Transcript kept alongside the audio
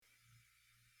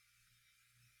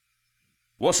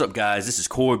What's up, guys? This is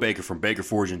Corey Baker from Baker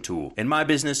Forge and Tool. In my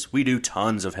business, we do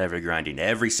tons of heavy grinding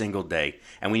every single day,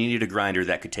 and we needed a grinder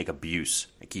that could take abuse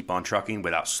and keep on trucking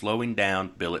without slowing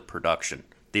down billet production.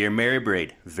 The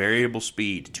Ameribraid variable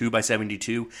speed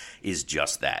 2x72 is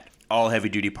just that. All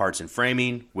heavy-duty parts and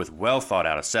framing with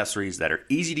well-thought-out accessories that are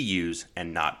easy to use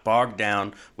and not bogged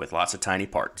down with lots of tiny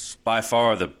parts. By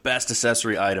far, the best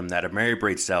accessory item that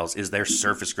Ameribraid sells is their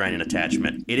surface grinding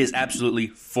attachment. It is absolutely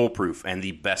foolproof and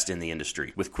the best in the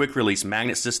industry. With quick-release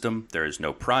magnet system, there is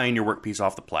no prying your workpiece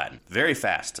off the platen. Very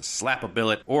fast to slap a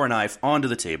billet or a knife onto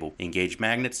the table, engage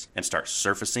magnets, and start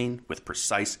surfacing with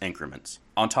precise increments.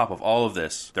 On top of all of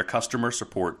this, their customer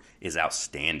support is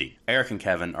outstanding. Eric and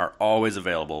Kevin are always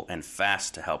available and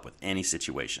fast to help with any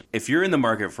situation. If you're in the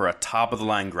market for a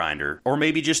top-of-the-line grinder, or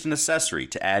maybe just an accessory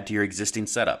to add to your existing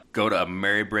setup, go to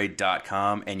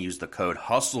ameribraid.com and use the code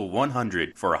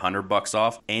HUSTLE100 for $100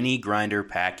 off any grinder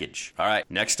package. All right,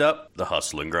 next up, the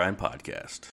Hustle and Grind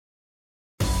Podcast.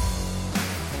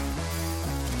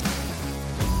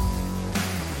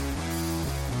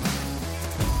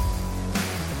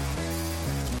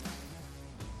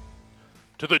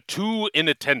 To the two in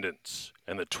attendance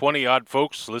and the 20-odd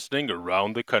folks listening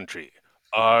around the country,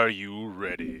 are you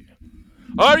ready?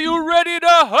 Are you ready to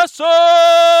hustle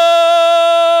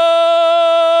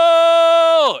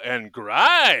and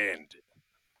grind?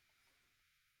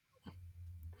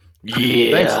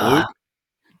 Yeah. Thanks, Luke.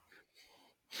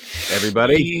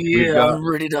 Everybody, Yeah, I'm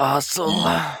ready to hustle.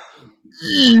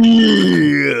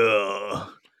 Yeah.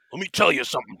 Let me tell you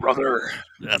something, brother.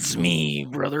 That's me,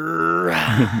 brother.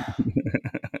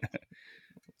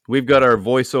 We've got our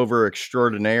voiceover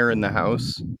extraordinaire in the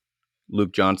house,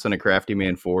 Luke Johnson at Krafty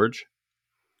Man Forge.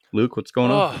 Luke, what's going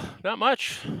on? Not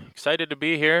much. Excited to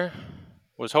be here.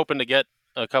 Was hoping to get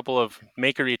a couple of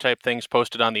makery type things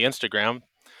posted on the Instagram,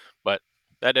 but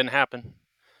that didn't happen.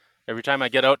 Every time I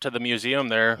get out to the museum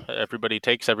there, everybody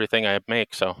takes everything I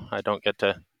make, so I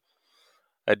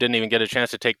didn't even get a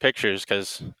chance to take pictures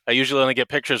because I usually only get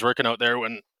pictures working out there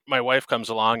when my wife comes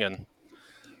along, and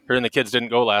her and the kids didn't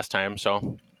go last time,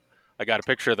 so I got a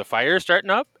picture of the fire starting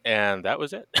up, and that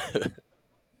was it.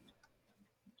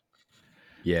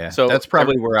 Yeah, So that's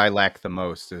probably where I lack the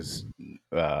most is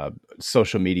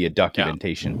social media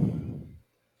documentation.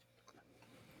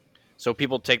 So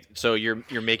people take. So you're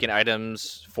making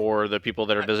items for the people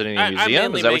that are visiting the I'm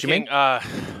museum. mainly Is that what you mean?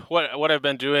 What I've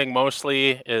been doing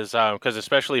mostly is because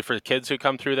especially for kids who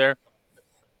come through there,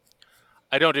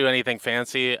 I don't do anything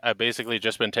fancy. I've basically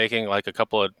just been taking like a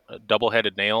couple of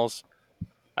double-headed nails.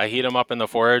 I heat them up in the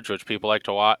forge, which people like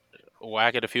to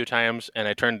whack it a few times, and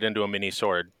I turn it into a mini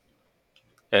sword.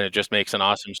 And it just makes an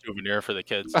awesome souvenir for the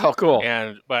kids. Oh, cool.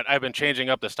 But I've been changing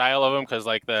up the style of them because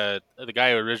like the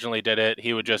guy who originally did it,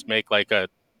 he would just make like a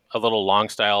little long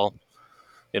style,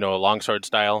 a longsword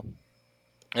style.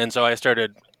 And so I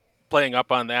started playing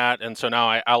up on that. And so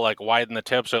now I'll like widen the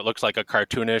tip so it looks like a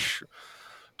cartoonish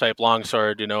type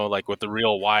longsword, like with the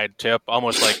real wide tip,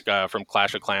 almost like from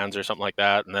Clash of Clans or something like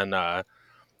that. And then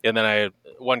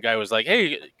one guy was like,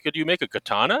 "Hey, could you make a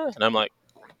katana?" And I'm like,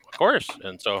 "Of course."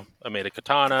 And so I made a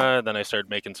katana, and then I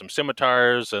started making some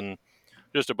scimitars and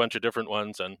just a bunch of different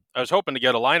ones. And I was hoping to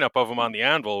get a lineup of them on the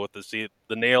anvil with the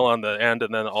nail on the end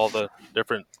and then all the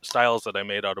different styles that I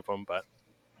made out of them. But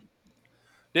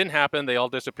didn't happen. They all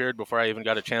disappeared before I even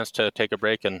got a chance to take a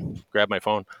break and grab my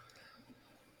phone.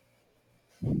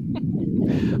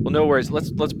 Well, no worries.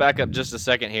 Let's back up just a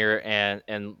second here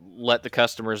and let the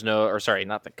customers know, or sorry,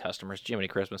 not the customers. Jiminy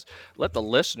Christmas. Let the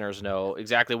listeners know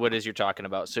exactly what it is you're talking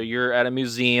about. So you're at a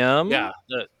museum. Yeah.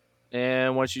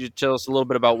 And why don't you tell us a little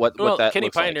bit about what that Kenny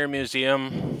looks like? Pioneer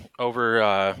Museum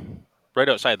over right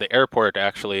outside the airport,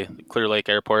 actually, Clear Lake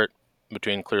Airport,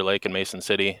 between Clear Lake and Mason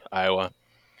City, Iowa.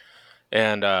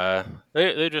 And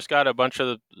they just got a bunch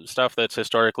of stuff that's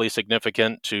historically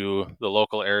significant to the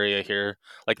local area here.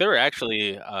 Like there were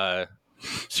actually a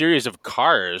series of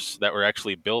cars that were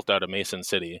actually built out of Mason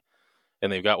City. And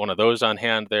they've got one of those on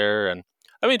hand there. And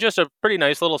I mean, just a pretty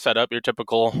nice little setup, your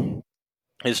typical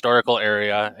historical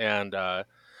area. And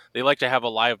they like to have a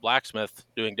live blacksmith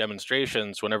doing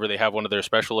demonstrations whenever they have one of their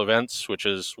special events, which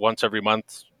is once every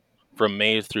month from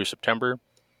May through September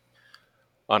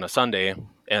on a Sunday.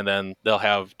 And then they'll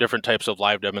have different types of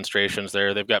live demonstrations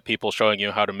there. They've got people showing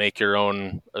you how to make your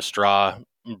own straw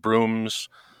brooms.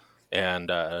 And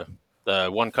the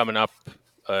one coming up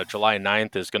July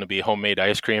 9th is going to be homemade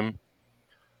ice cream.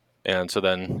 And so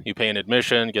then you pay an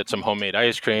admission, get some homemade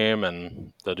ice cream,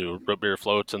 and they'll do root beer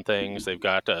floats and things. They've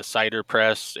got a cider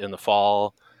press in the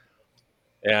fall.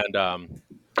 And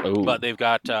but they've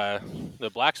got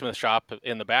the blacksmith shop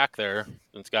in the back there.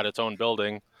 It's got its own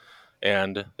building.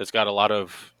 and it's got a lot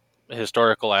of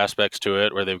historical aspects to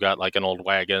it, where they've got like an old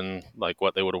wagon, like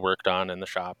what they would have worked on in the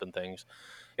shop and things.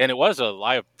 And it was a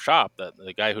live shop. That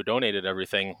the guy who donated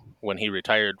everything, when he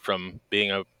retired from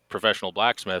being a professional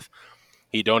blacksmith,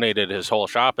 he donated his whole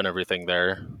shop and everything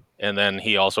there. And then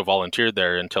he also volunteered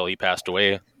there until he passed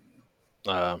away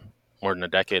more than a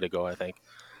decade ago, I think.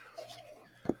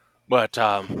 But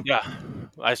yeah,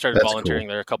 I started That's volunteering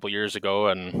cool. there a couple years ago,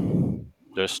 and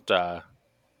just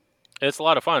it's a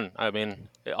lot of fun. I mean,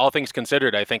 all things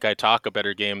considered, I think I talk a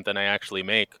better game than I actually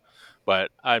make, but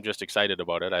I'm just excited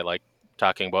about it. I like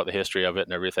talking about the history of it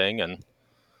and everything, and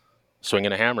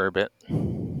swinging a hammer a bit.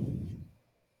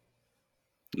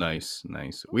 Nice,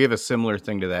 nice. We have a similar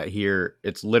thing to that here.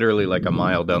 It's literally like a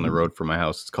mile down the road from my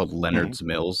house. It's called Leonard's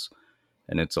Mills,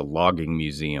 and it's a logging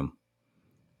museum.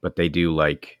 But they do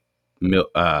like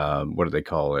what do they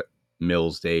call it?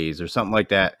 Mills Days or something like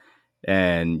that.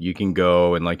 And you can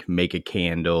go and like make a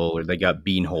candle, or they got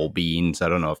beanhole beans. I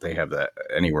don't know if they have that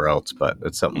anywhere else, but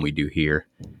that's something we do here.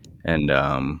 And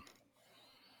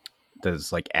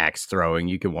there's like axe throwing.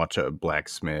 You can watch a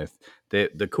blacksmith.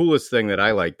 The coolest thing that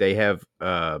I like, they have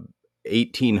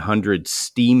 1800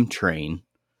 steam train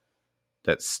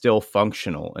that's still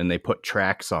functional, and they put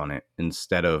tracks on it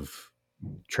instead of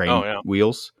train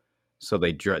wheels. So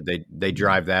they drive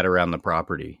that around the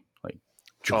property. Like,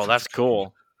 Oh, that's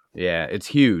cool. yeah, it's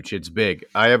huge. It's big.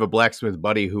 I have a blacksmith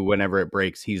buddy who, whenever it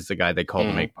breaks, he's the guy they call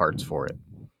to make parts for it.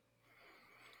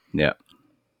 Yeah.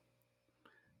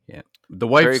 Yeah. The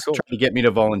wife's cool. trying to get me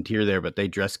to volunteer there, but they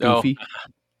dress goofy.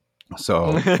 So,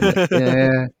 I'm like,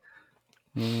 yeah.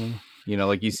 You know,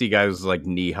 like you see guys with like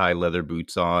knee-high leather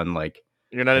boots on. Like,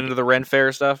 you're not into the Ren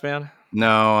Fair stuff, man?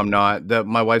 No, I'm not.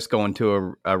 My wife's going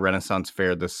to a Renaissance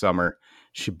fair this summer.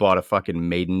 She bought a fucking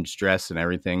maiden's dress and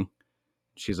everything.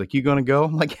 She's like, "You gonna go?"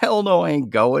 I'm like, "Hell no, I ain't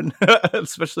going."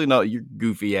 Especially not your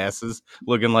goofy asses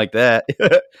looking like that.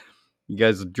 You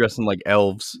guys are dressing like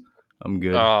elves. I'm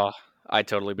good. Oh, I'd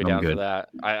totally be I'm down good. for that.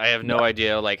 I have no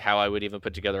idea like how I would even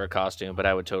put together a costume, but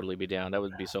I would totally be down. That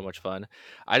would be so much fun.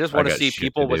 I just want to got see shit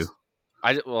people to do. with.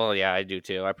 Well, yeah, I do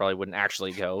too. I probably wouldn't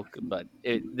actually go, but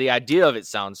the idea of it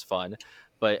sounds fun.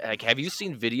 But like, have you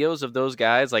seen videos of those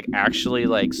guys like actually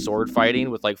like sword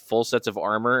fighting with like full sets of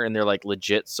armor, and they're like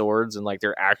legit swords, and like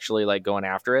they're actually like going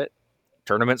after it,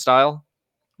 tournament style?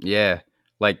 Yeah,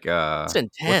 like It's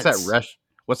intense.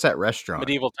 What's that restaurant?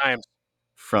 Medieval Times.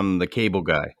 From the cable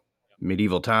guy.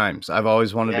 Medieval Times. I've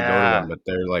always wanted to go to one, but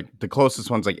they're like the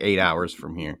closest one's like 8 hours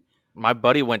from here. My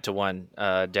buddy went to one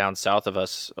down south of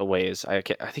us a ways. I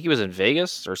think he was in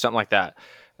Vegas or something like that.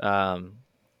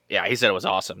 Yeah, he said it was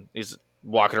awesome. He's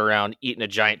walking around eating a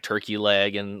giant turkey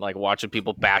leg and like watching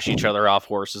people bash each other off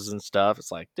horses and stuff.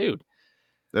 It's like, dude,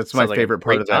 that's my favorite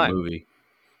part of that movie.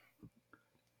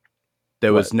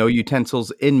 There was no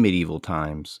utensils in medieval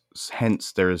times,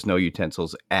 hence there is no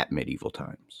utensils at medieval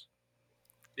times.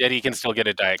 Yet he can still get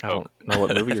a Diet Coke. I don't know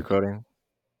what movie you're quoting.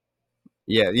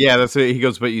 Yeah, that's what he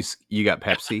goes. But you got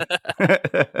Pepsi.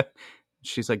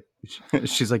 she's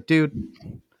like, dude.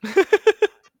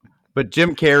 But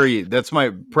Jim Carrey, that's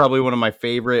probably one of my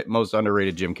favorite, most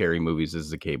underrated Jim Carrey movies is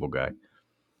The Cable Guy,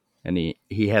 and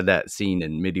he had that scene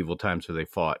in medieval times where they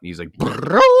fought. And he's like,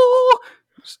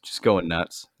 just going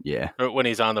nuts. Yeah. When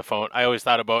he's on the phone, I always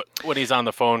thought about when he's on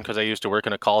the phone because I used to work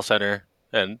in a call center,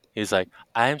 and he's like,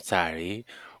 "I'm sorry.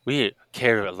 We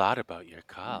care a lot about your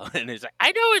call," and he's like,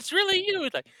 "I know it's really you."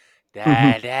 It's like,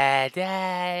 da da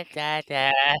da da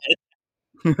da.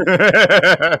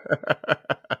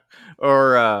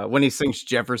 Or when he sings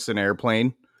Jefferson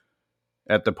Airplane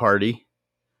at the party.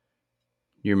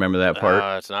 You remember that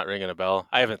part? It's not ringing a bell.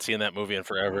 I haven't seen that movie in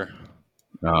forever.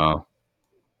 Oh,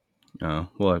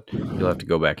 well, you'll have to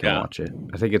go back and watch it.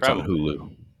 I think it's on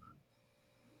Hulu.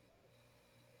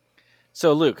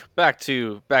 So, Luke, back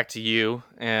to you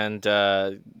and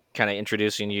kind of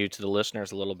introducing you to the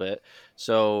listeners a little bit.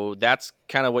 So that's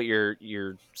kind of what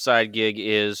your side gig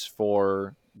is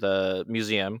for the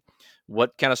museum.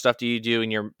 What kind of stuff do you do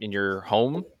in your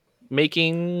home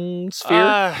making sphere?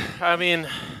 I mean,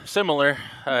 similar.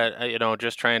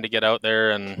 Just trying to get out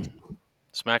there and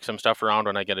smack some stuff around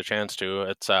when I get a chance to.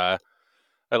 It's I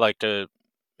like to,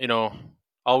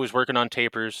 always working on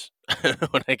tapers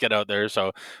when I get out there.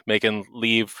 So making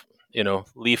leaf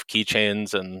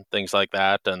keychains and things like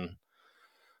that, and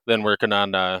then working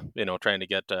on trying to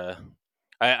get.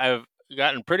 I've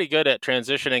gotten pretty good at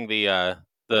transitioning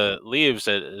the leaves.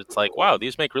 It's like, wow,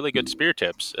 these make really good spear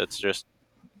tips. It's just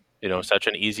such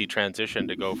an easy transition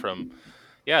to go from,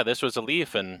 yeah, this was a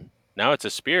leaf and now it's a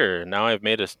spear. Now I've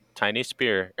made a tiny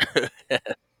spear.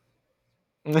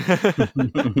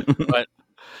 But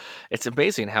It's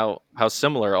amazing how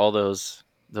similar all those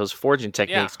forging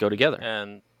techniques go together.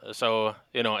 And so,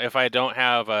 if I don't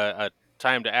have a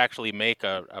time to actually make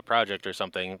a project or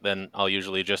something, then I'll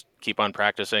usually just keep on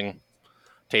practicing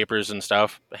tapers and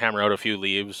stuff, hammer out a few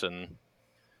leaves and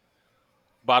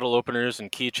bottle openers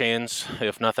and keychains,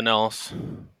 if nothing else.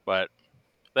 But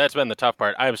that's been the tough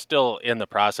part. I'm still in the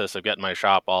process of getting my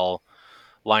shop all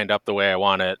lined up the way I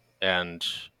want it. And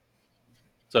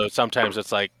so sometimes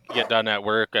it's like get done at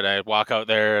work and I walk out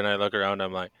there and I look around,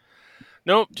 I'm like,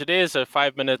 nope, today is a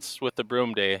 5 minutes with the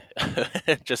broom day.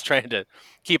 Just trying to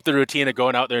keep the routine of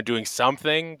going out there and doing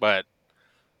something, but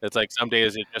it's like some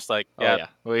days it's just like, Oh yeah,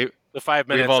 the 5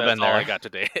 we've minutes, all that's been all there. I got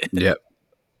today. Yep.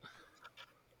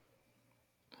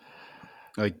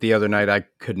 Like the other night, I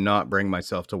could not bring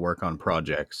myself to work on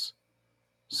projects.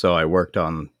 So I worked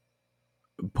on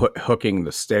hooking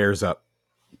the stairs up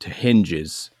to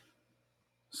hinges.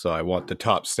 So I want the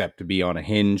top step to be on a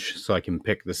hinge so I can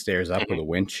pick the stairs up with a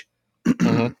winch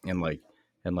and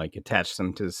attach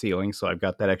them to the ceiling. So I've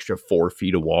got that extra 4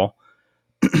 feet of wall.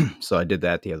 So I did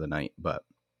that the other night, but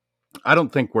I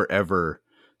don't think we're ever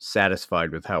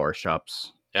satisfied with how our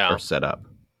shops are set up.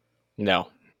 No,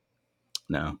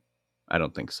 I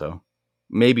don't think so.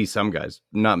 Maybe some guys,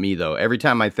 not me though. Every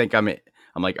time I think I'm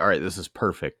like, all right, this is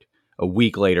perfect. A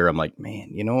week later, I'm like, man,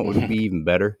 you know what would be even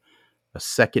better? A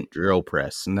second drill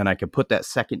press. And then I could put that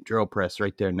second drill press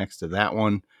right there next to that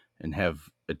one and have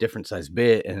a different size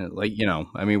bit. And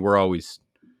we're always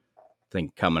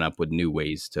coming up with new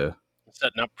ways to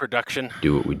Setting up production.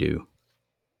 do what we do.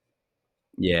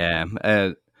 Yeah.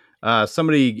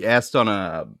 Somebody asked on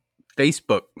a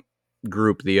Facebook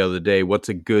group the other day, what's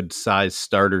a good size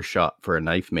starter shop for a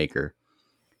knife maker?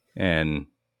 And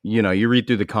you read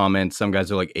through the comments, some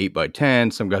guys are like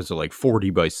 8x10, some guys are like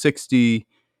 40x60,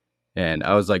 and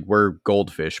I was like, we're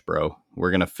goldfish, bro.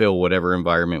 We're gonna fill whatever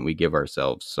environment we give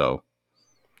ourselves, so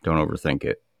don't overthink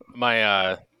it.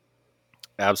 My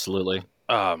absolutely.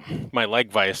 My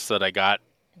leg vise that I got,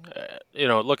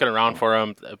 looking around for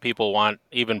them, people want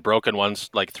even broken ones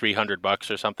like $300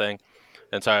 or something.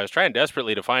 And so I was trying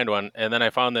desperately to find one, and then I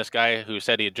found this guy who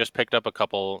said he had just picked up a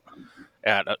couple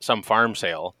at some farm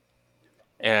sale,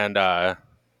 and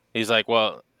he's like,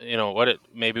 "Well,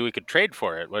 maybe we could trade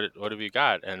for it. What have you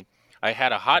got?" And I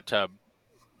had a hot tub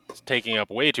taking up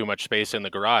way too much space in the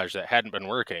garage that hadn't been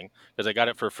working because I got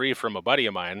it for free from a buddy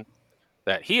of mine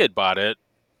that he had bought it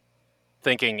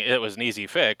thinking it was an easy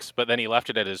fix, but then he left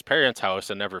it at his parents' house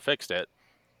and never fixed it.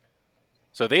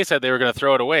 So they said they were going to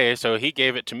throw it away, so he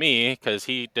gave it to me because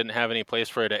he didn't have any place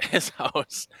for it at his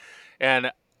house.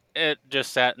 And it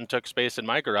just sat and took space in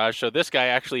my garage. So this guy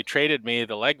actually traded me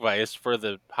the leg vise for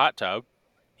the hot tub.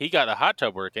 He got the hot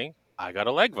tub working. I got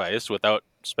a leg vise without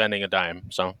spending a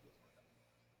dime. So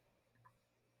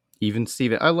even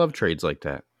Steven, I love trades like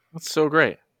that. That's so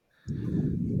great.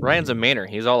 Ryan's a Mainer.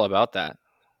 He's all about that.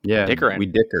 Yeah, Dickering. We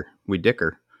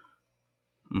dicker.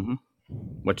 Mm-hmm.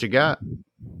 What you got?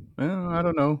 Well, I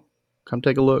don't know. Come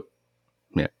take a look.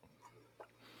 Yeah.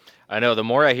 I know. The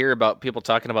more I hear about people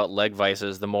talking about leg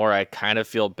vices, the more I kind of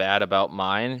feel bad about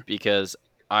mine because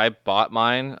I bought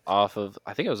mine off of,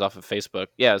 I think it was off of Facebook.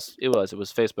 Yes, it was. It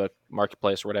was Facebook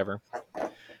Marketplace or whatever.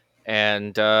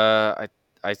 And I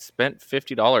spent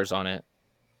 $50 on it.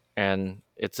 And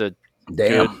it's a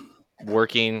good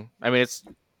working, it's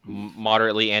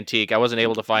moderately antique. I wasn't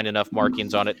able to find enough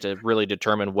markings on it to really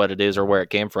determine what it is or where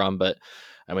it came from, but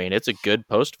it's a good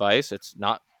post vise. It's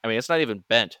not even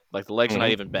bent. Like the legs are not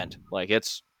even bent. Like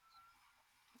it's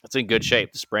in good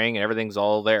shape. The spring and everything's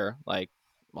all there, like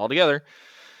all together.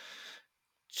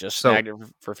 Just snagged it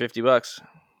for $50.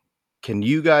 Can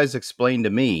you guys explain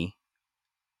to me,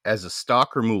 as a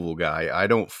stock removal guy, I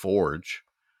don't forge,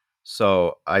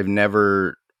 so I've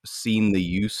never seen the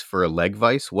use for a leg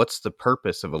vise. What's the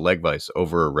purpose of a leg vise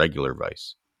over a regular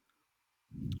vise?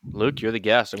 Luke, you're the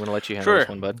guest. I'm going to let you handle this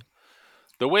one, bud.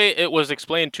 The way it was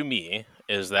explained to me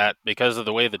is that because of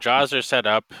the way the jaws are set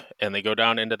up and they go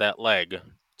down into that leg,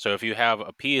 so if you have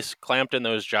a piece clamped in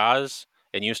those jaws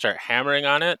and you start hammering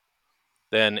on it,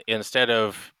 then instead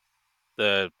of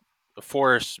the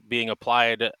force being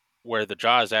applied where the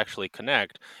jaws actually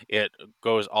connect, it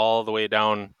goes all the way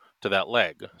down to that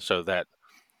leg, so that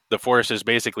the force is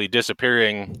basically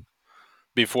disappearing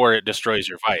before it destroys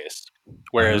your vise.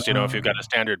 Whereas, if you've got a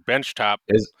standard benchtop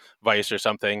vise or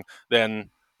something,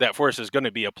 then that force is going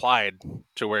to be applied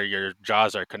to where your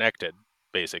jaws are connected,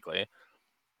 basically.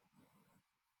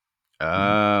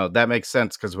 That makes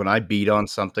sense, because when I beat on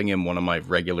something in one of my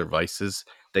regular vices,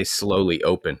 they slowly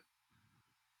open,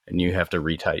 and you have to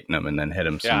retighten them and then hit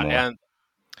them some more.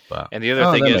 But, And the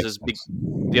other thing that is, makes sense.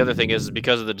 the other thing is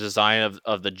because of the design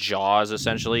of the jaws,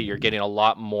 essentially, you're getting a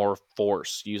lot more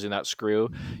force using that screw.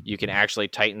 You can actually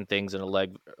tighten things in a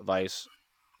leg vise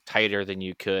tighter than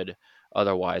you could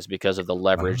otherwise because of the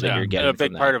leverage that Yeah, you're a getting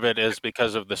big from part that. of it is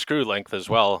because of the screw length as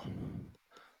well,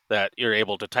 that you're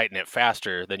able to tighten it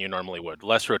faster than you normally would.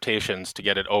 Less rotations to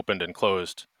get it opened and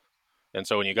closed. And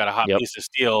so when you got a hot Yep. piece of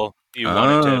steel, you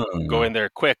want it to go Oh. in there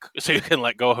quick so you can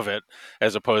let go of it,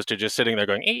 as opposed to just sitting there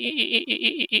going.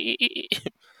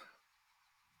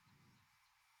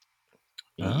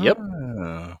 Yep.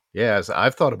 Ah. Yeah, so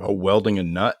I've thought about welding a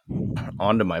nut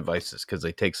onto my vices because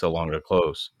they take so long to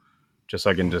close. Just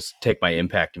so I can just take my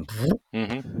impact and.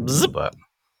 Mm-hmm. Zip. But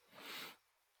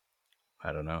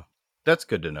I don't know. That's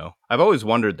good to know. I've always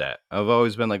wondered that. I've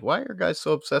always been like, why are guys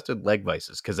so obsessed with leg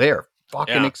vices? Because they are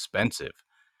fucking Yeah. expensive.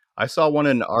 I saw one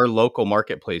in our local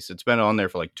marketplace. It's been on there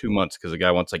for like 2 months because the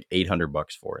guy wants like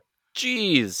 $800 for it.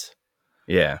 Jeez.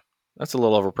 Yeah. That's a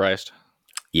little overpriced.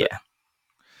 Yeah.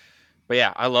 But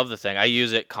yeah, I love the thing. I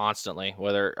use it constantly.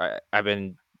 I've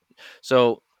been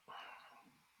so.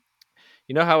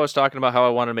 You know how I was talking about how I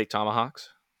want to make tomahawks?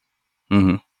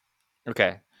 Mm-hmm.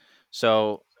 Okay,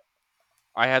 so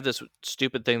I have this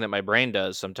stupid thing that my brain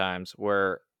does sometimes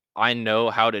where I know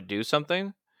how to do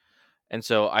something, and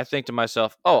so I think to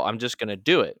myself, "Oh, I'm just going to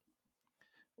do it,"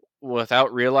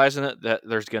 without realizing that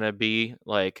there's going to be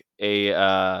like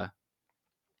a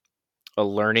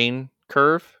learning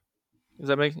curve. Does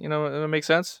that make does that make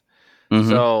sense? Mm-hmm.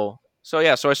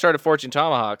 So I started forging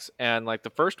tomahawks, and like the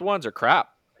first ones are crap,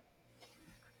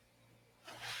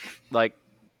 like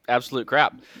absolute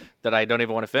crap that I don't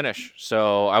even want to finish.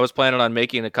 So I was planning on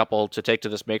making a couple to take to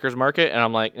this maker's market, and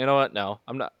I'm like, you know what? No,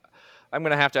 I'm not. I'm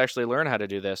going to have to actually learn how to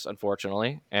do this,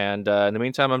 unfortunately. And in the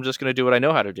meantime, I'm just going to do what I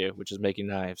know how to do, which is making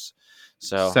knives.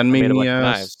 So Send I made a me bunch of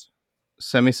knives.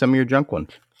 send me some of your junk ones.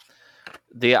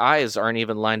 The eyes aren't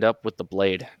even lined up with the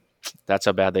blade. That's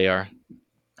how bad they are.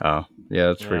 Oh, yeah,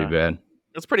 that's pretty Yeah. bad.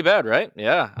 It's pretty bad, right?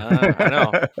 Yeah, I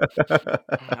know.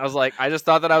 I was like, I just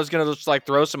thought that I was gonna just like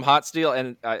throw some hot steel,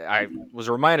 and I was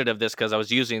reminded of this because I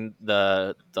was using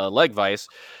the leg vise,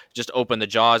 just open the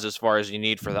jaws as far as you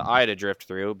need for the eye to drift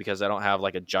through because I don't have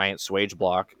like a giant swage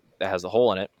block that has a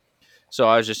hole in it. So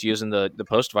I was just using the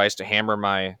post vise to hammer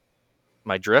my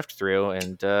drift through,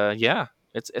 and yeah,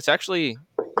 it's actually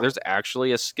there's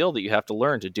actually a skill that you have to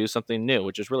learn to do something new,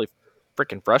 which is really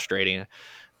freaking frustrating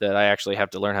that I actually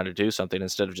have to learn how to do something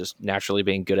instead of just naturally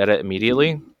being good at it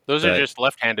immediately. Those are But just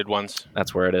left-handed ones.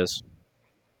 that's where it is.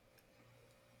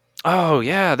 Oh,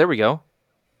 yeah, there we go.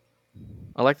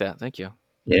 I like that. Thank you.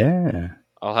 Yeah.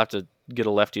 I'll have to get a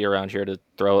lefty around here to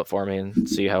throw it for me and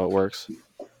see how it works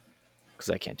because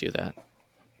I can't do that.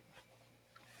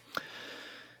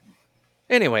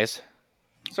 Anyways,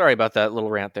 sorry about that little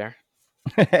rant there.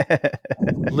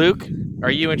 Luke,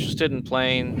 are you interested in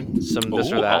playing some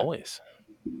this or Ooh, that? always.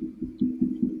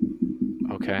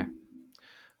 Okay.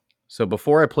 So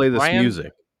before I play this Ryan,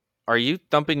 music, are you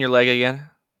thumping your leg again?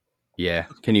 yeah,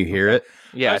 can you hear it?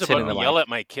 Yeah, I was it's hitting about the to yell mic. at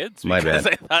my kids My because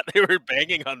bad. I thought they were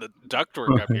banging on the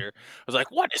ductwork up here. I was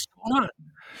like, "What is going on?"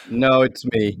 No, it's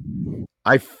me.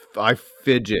 I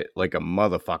fidget like a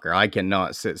motherfucker. I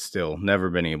cannot sit still. Never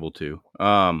been able to.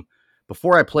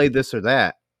 Before I play this or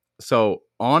that, so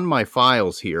on my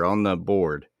files here on the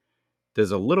board,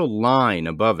 there's a little line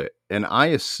above it, and I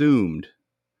assumed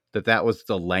that that was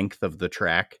the length of the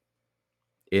track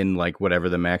in like whatever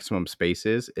the maximum space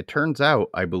is. It turns out,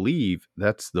 I believe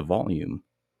that's the volume.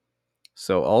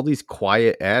 So all these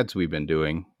quiet ads we've been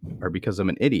doing are because I'm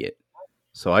an idiot.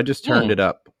 So I just turned it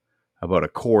up about a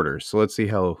quarter. So let's see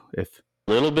how if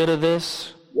Little bit of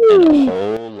this and a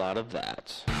whole lot of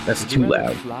that. that's Would too you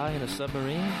rather loud. fly in a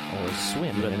submarine or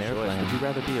swim in an airplane? Would you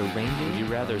rather be a reindeer? Would you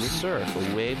rather surf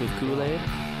a wave with Kool-Aid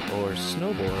or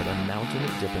snowboard a mountain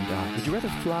at Dippin' Dots? Would you rather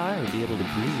fly or be able to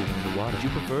breathe underwater? Would you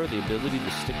prefer the ability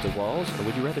to stick to walls or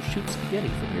would you rather shoot spaghetti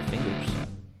from your fingers?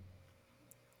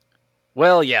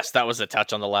 Well, yes, that was a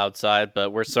touch on the loud side,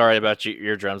 but we're sorry about your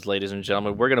eardrums, ladies and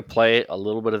gentlemen. We're going to play a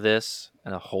little bit of this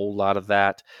and a whole lot of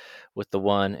that with the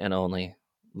one and only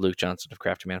Luke Johnson of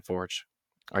Crafty Man Forge.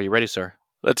 Are you ready, sir?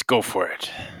 Let's go for it.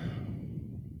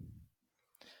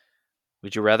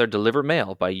 Would you rather deliver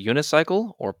mail by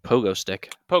unicycle or pogo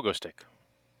stick? Pogo stick.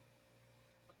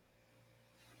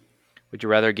 Would you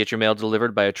rather get your mail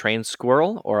delivered by a trained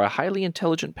squirrel or a highly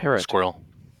intelligent parrot? Squirrel.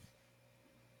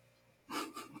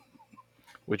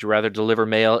 Would you rather deliver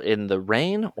mail in the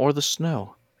rain or the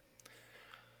snow?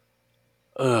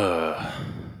 Well,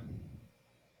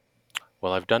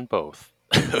 I've done both.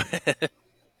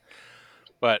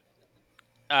 But,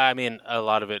 I mean, a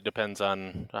lot of it depends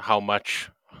on how much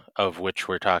of which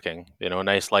we're talking. A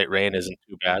nice light rain isn't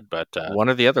too bad, but One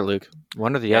or the other, Luke.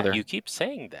 One or the other. you keep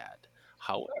saying that.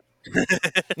 However,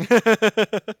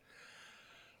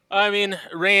 I mean,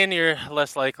 rain, you're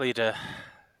less likely to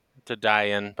die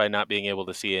in by not being able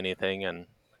to see anything, and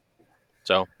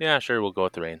so yeah, sure, we'll go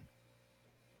with the rain.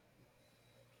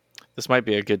 This might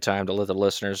be a good time to let the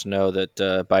listeners know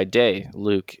that by day,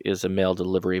 Luke is a mail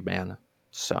delivery man.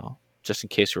 So, just in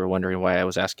case you were wondering why I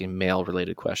was asking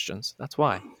mail-related questions, that's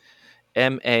why.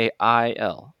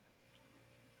 MAIL.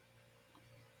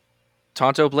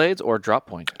 Tonto blades or drop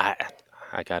point?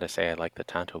 I gotta say, I like the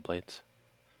Tonto blades.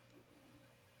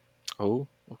 Oh,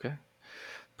 okay.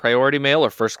 Priority mail or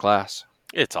first class?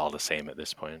 It's all the same at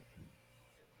this point.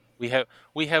 We have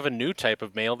a new type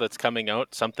of mail that's coming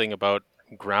out, something about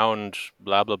ground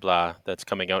blah blah blah, that's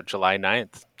coming out July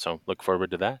 9th. So look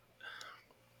forward to that.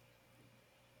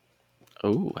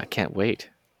 Oh, I can't wait.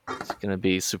 It's going to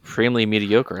be supremely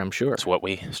mediocre, I'm sure. It's what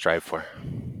we strive for.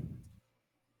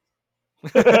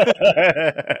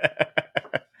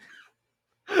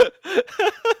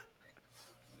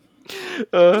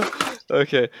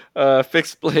 Okay.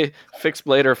 Fixed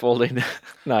blade or folding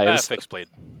knives? Fixed blade.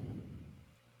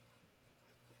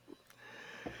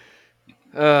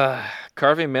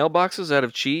 Carving mailboxes out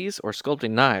of cheese or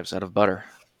sculpting knives out of butter?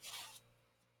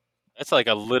 That's like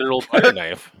a literal butter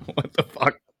knife. What the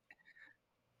fuck?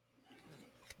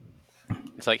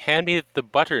 It's like, hand me the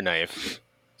butter knife.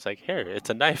 It's like, here,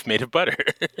 it's a knife made of butter.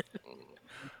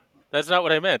 That's not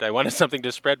what I meant. I wanted something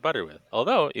to spread butter with.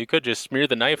 Although, you could just smear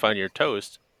the knife on your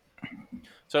toast.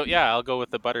 So, yeah, I'll go with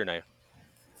the butter knife.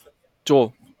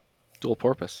 Dual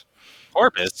purpose.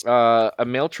 Porpoise? A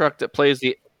mail truck that plays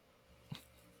the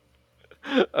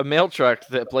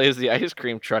ice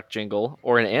cream truck jingle,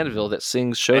 or an anvil that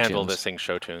sings show Anvil tunes? that sings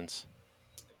show tunes.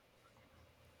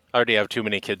 I already have too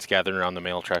many kids gathering around the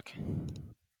mail truck.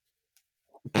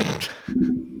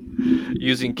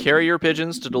 Using carrier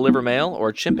pigeons to deliver mail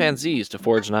or chimpanzees to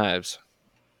forge knives?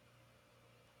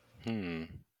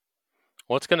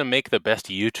 What's going to make the best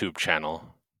YouTube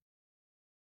channel?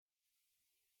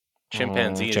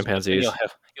 Chimpanzees. Chimpanzees.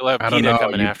 You'll have I don't PETA know.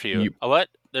 coming after you. What?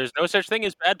 There's no such thing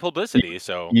as bad publicity,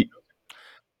 so...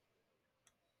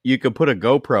 You could put a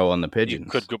GoPro on the You pigeons.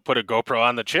 could put a GoPro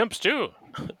on the chimps, too.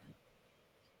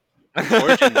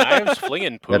 Forging knives,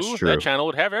 flinging poo. That's true. That channel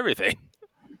would have everything.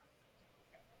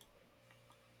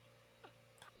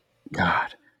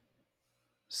 God.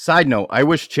 Side note, I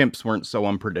wish chimps weren't so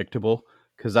unpredictable,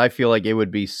 because I feel like it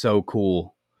would be so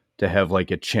cool to have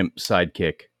like a chimp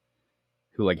sidekick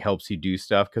who like helps you do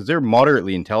stuff, because they're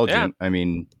moderately intelligent. I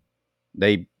mean,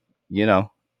 they,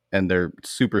 and they're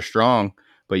super strong,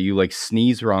 but you like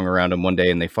sneeze wrong around them one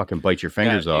day and they fucking bite your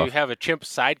fingers off. You have a chimp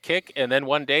sidekick, and then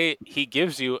one day he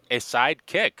gives you a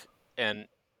sidekick, and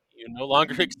you no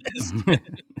longer exist.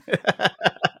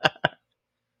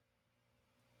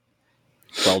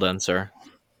 Well done, sir.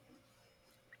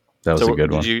 That was a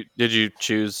good one. Did you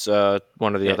choose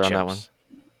one or the other on that one?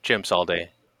 Chimps all day.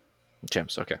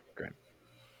 Chimps. Okay, great.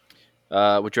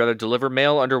 Would you rather deliver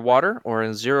mail underwater or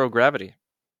in zero gravity?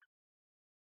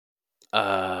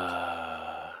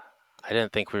 I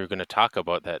didn't think we were going to talk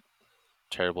about that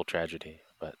terrible tragedy,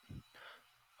 but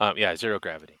yeah, zero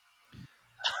gravity.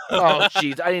 Oh,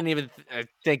 jeez, I didn't even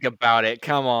think about it.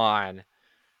 Come on.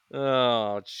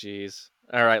 Oh, jeez.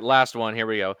 All right, last one. Here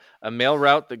we go. A mail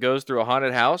route that goes through a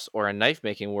haunted house or a knife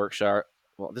making workshop.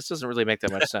 Well, this doesn't really make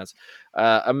that much sense.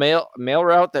 A mail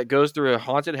route that goes through a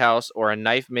haunted house or a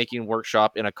knife making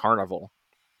workshop in a carnival.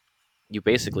 You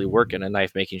basically work in a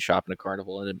knife making shop in a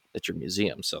carnival and at your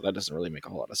museum, so that doesn't really make a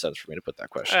whole lot of sense for me to put that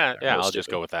question. Yeah, I'll just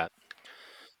go with that.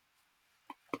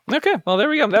 Okay, well, there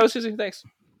we go. That was easy. Thanks.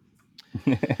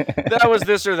 That was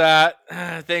this or that.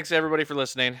 Thanks, everybody, for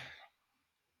listening.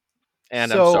 And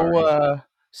so, I'm sorry.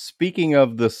 Speaking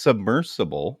of the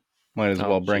submersible, might as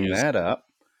well bring that up.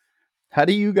 How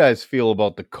do you guys feel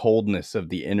about the coldness of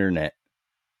the internet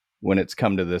when it's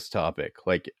come to this topic?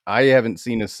 Like, I haven't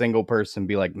seen a single person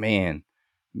be like, man,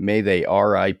 may they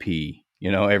RIP.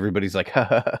 Everybody's like, ha,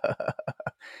 ha, ha, ha, ha.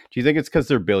 Do you think it's because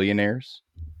they're billionaires?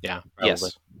 Yeah, probably.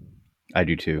 Yes. I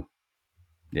do too.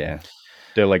 Yeah.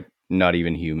 They're like not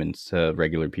even humans to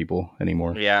regular people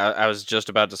anymore. Yeah, I was just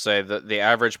about to say that the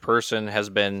average person has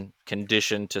been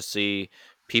conditioned to see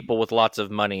people with lots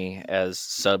of money as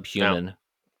subhuman. No.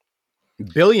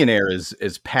 Billionaire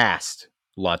is past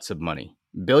lots of money.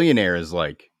 Billionaire is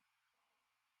like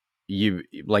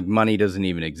money doesn't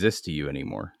even exist to you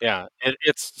anymore. Yeah,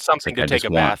 it's something to take a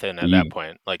bath in at that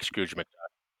point, like Scrooge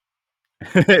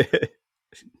McDuck.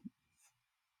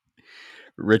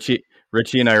 Richie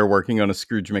and I are working on a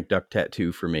Scrooge McDuck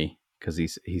tattoo for me because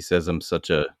he says I'm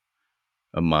such a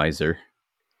A miser.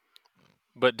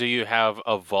 But do you have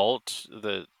a vault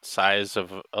the size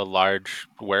of a large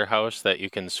warehouse that you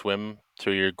can swim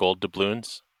through your gold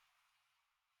doubloons?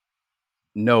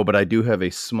 No, but I do have a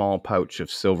small pouch of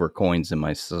silver coins in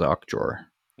my sock drawer.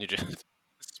 You just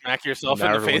smack yourself Now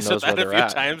in the everyone face with knows where that a they're few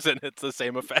at. times and it's the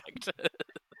same effect.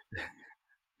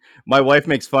 My wife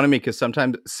makes fun of me because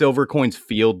sometimes silver coins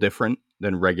feel different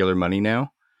than regular money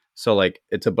now. So like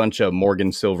it's a bunch of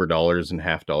Morgan silver dollars and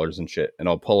half dollars and shit, and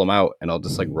I'll pull them out and I'll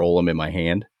just like roll them in my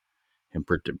hand and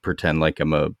pretend like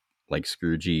I'm a like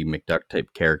Scroogey McDuck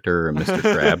type character or Mr.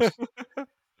 Krabs.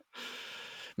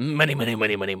 Money, money,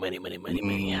 money, money, money, money, money,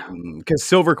 money. Because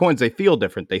silver coins, they feel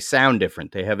different. They sound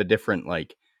different. They have a different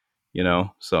like, you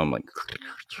know. So I'm like,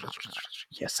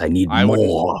 yes, I need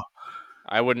more.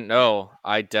 I wouldn't know.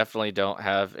 I definitely don't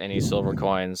have any silver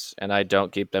coins, and I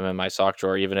don't keep them in my sock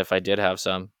drawer, even if I did have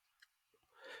some.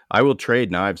 I will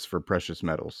trade knives for precious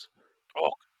metals.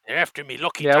 Oh, they're after me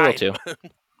lucky Yeah, I will time. too.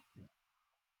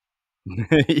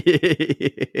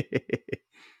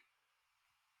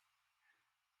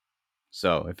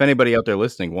 So, if anybody out there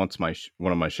listening wants my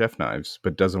one of my chef knives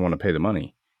but doesn't want to pay the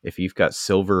money, if you've got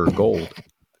silver or gold,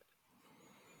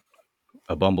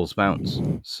 a Bumble's bounce,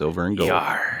 silver and gold.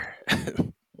 Yar.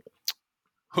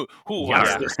 Who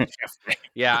wants Yeah. this?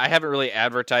 Yeah, I haven't really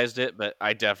advertised it, but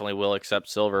I definitely will accept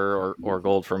silver or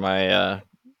gold for my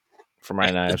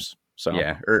knives. So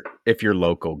Yeah, or if you're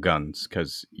local guns,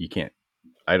 because you can't.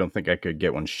 I don't think I could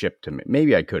get one shipped to me.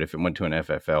 Maybe I could if it went to an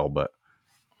FFL, but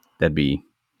that'd be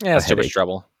it's too much headache.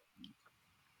 trouble.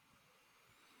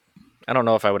 I don't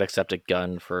know if I would accept a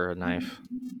gun for a knife.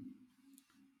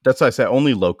 That's why I said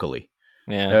only locally.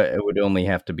 Yeah. It would only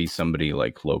have to be somebody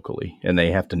like locally, and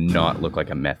they have to not look like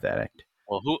a meth addict.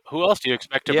 Well, who else do you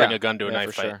expect to bring a gun to a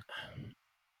knife fight?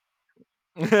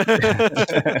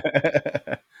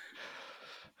 Sure.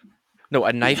 No,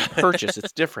 a knife purchase.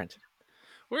 It's different.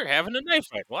 We're having a knife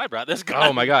fight. Well, I brought this gun.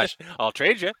 Oh my gosh. I'll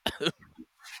trade you.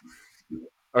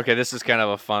 Okay, this is kind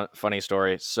of a funny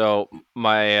story. So I'm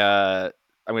going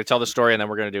to tell the story, and then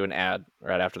we're going to do an ad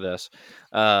right after this.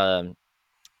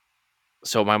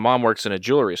 So my mom works in a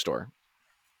jewelry store,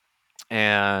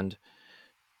 and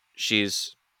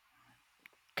she's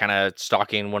kind of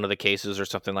stocking one of the cases or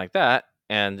something like that.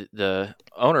 And the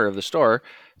owner of the store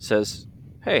says,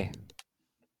 "Hey,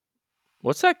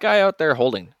 what's that guy out there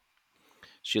holding?"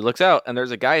 She looks out, and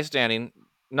there's a guy standing,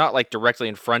 not like directly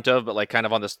in front of, but like kind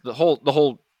of on this. The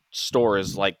whole store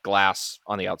is like glass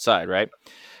on the outside, right?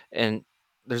 And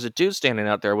there's a dude standing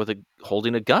out there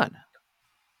holding a gun.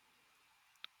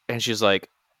 And she's like,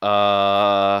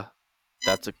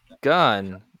 that's a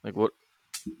gun. Like, what?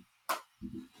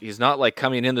 He's not like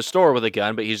coming in the store with a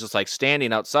gun, but he's just like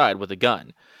standing outside with a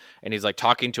gun. And he's like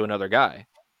talking to another guy.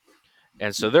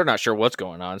 And so they're not sure what's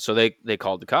going on. So they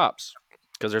called the cops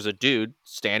because there's a dude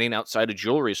standing outside a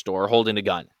jewelry store holding a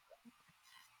gun.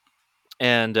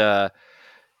 And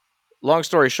long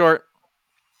story short,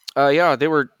 yeah, they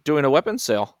were doing a weapons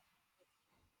sale.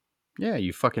 Yeah,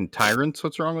 you fucking tyrants.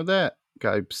 What's wrong with that?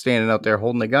 Guy standing out there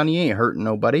holding a gun, he ain't hurting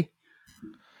nobody.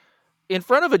 In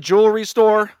front of a jewelry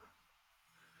store?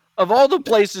 Of all the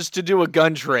places to do a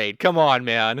gun trade, come on,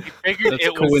 man.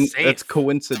 That's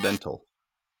coincidental.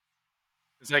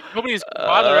 It's like nobody's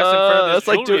bothering us in front of this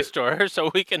jewelry store, so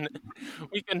we can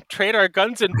trade our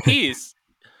guns in peace.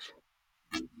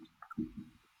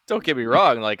 Don't get me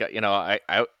wrong. Like, you know,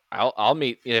 I'll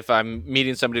meet if I'm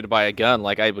meeting somebody to buy a gun.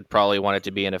 Like, I would probably want it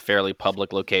to be in a fairly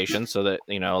public location so that,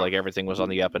 you know, like everything was on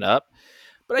the up and up.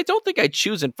 But I don't think I'd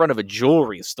choose in front of a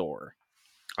jewelry store.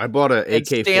 I bought an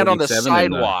AK-47. Stand on the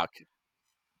sidewalk.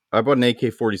 I bought an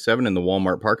AK-47 in the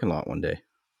Walmart parking lot one day.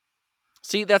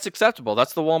 See, that's acceptable.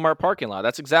 That's the Walmart parking lot.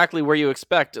 That's exactly where you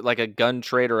expect like a gun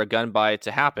trade or a gun buy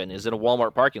to happen, is in a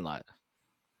Walmart parking lot.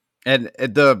 And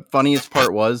the funniest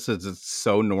part is it's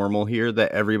so normal here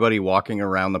that everybody walking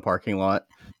around the parking lot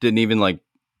didn't even like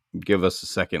give us a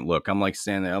second look. I'm like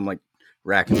standing there, I'm like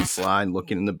racking the slide,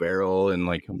 looking in the barrel, and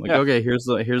like I'm like, okay, here's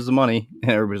the money,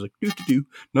 and everybody's like, do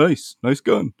nice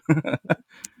gun.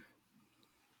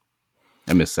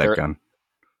 I miss that gun.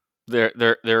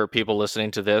 There are people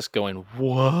listening to this going,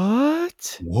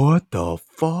 what? What the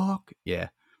fuck? Yeah.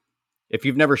 If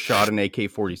you've never shot an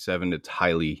AK-47, it's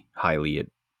highly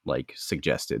like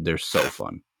suggested. They're so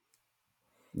fun.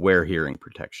 Wear hearing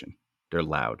protection. They're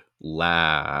loud.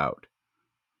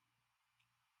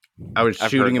 I was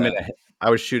shooting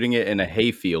it in a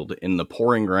hayfield in the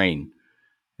pouring rain,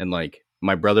 and like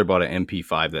my brother bought an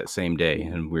MP5 that same day,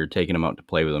 and we were taking him out to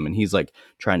play with him, and he's like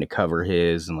trying to cover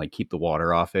his and like keep the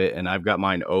water off it, and I've got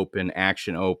mine open,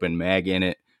 action open, mag in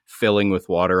it, filling with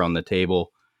water on the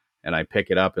table, and I pick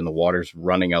it up and the water's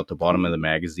running out the bottom of the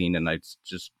magazine, and I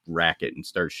just rack it and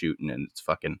start shooting, and it's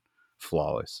fucking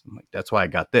flawless. I'm like, that's why I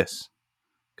got this,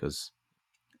 because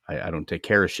I don't take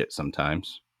care of shit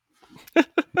sometimes.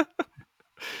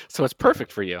 So it's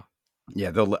perfect for you.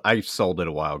 Yeah, I sold it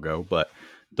a while ago, but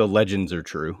the legends are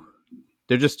true.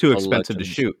 They're just too expensive to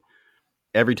shoot.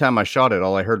 Every time I shot it,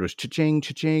 all I heard was cha-ching,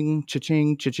 cha-ching,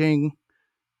 cha-ching, cha-ching.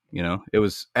 You know, it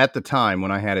was, at the time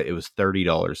when I had it, it was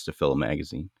 $30 to fill a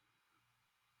magazine.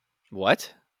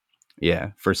 What?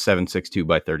 Yeah, for 7.62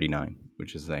 by 39,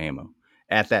 which is the ammo.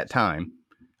 At that time,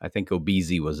 I think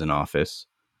Obeezy was in office.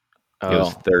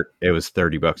 Oh. It was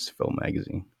 $30 to fill a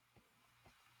magazine.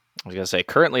 I was gonna say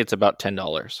currently it's about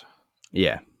 $10.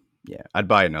 Yeah, I'd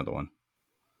buy another one.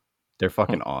 They're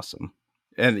fucking awesome,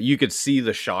 and you could see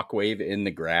the shockwave in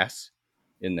the grass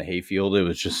in the hayfield. It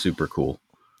was just super cool.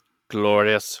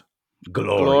 Glorious.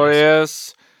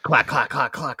 Clack, clack,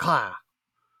 clack, clack, clack.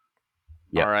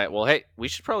 Yep. All right. Well, hey, we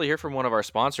should probably hear from one of our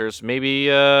sponsors. Maybe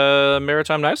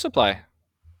Maritime Knife Supply.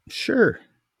 Sure.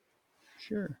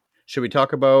 Should we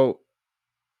talk about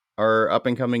our up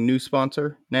and coming new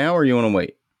sponsor now, or you want to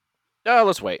wait?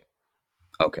 Let's wait.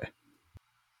 Okay.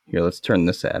 Here, let's turn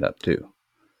this ad up too.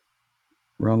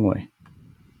 Wrong way.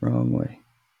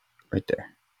 Right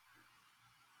there.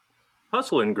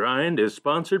 Hustle and Grind is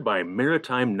sponsored by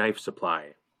Maritime Knife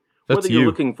Supply. That's Whether you're you.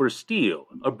 looking for steel,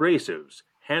 abrasives,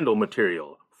 handle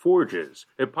material, forges,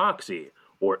 epoxy,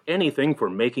 or anything for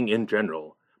making in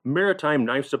general, Maritime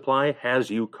Knife Supply has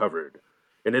you covered.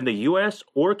 And in the U.S.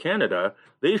 or Canada,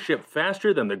 they ship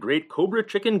faster than the great Cobra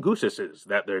chicken goosesses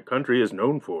that their country is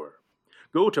known for.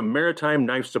 Go to Maritime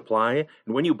Knife Supply,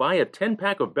 and when you buy a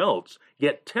 10-pack of belts,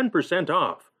 get 10%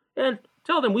 off. And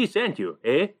tell them we sent you,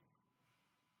 eh?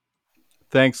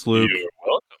 Thanks, Luke. You're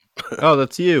welcome. Oh,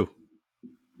 that's you.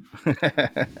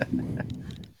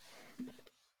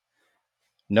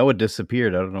 Noah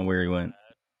disappeared. I don't know where he went.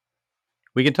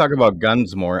 We can talk about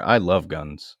guns more. I love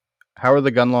guns. How are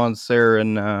the gun laws there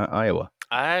in Iowa?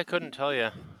 I couldn't tell you.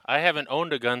 I haven't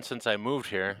owned a gun since I moved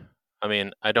here. I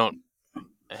mean, I don't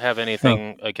have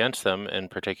anything against them in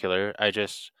particular. I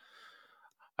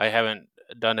haven't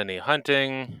done any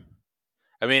hunting.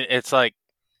 I mean, it's like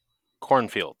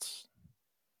cornfields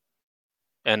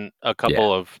and a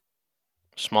couple of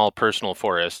small personal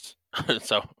forests.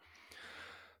 So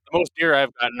the most deer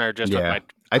I've gotten are just with my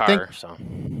car.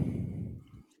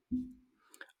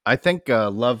 I think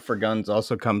love for guns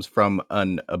also comes from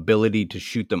an ability to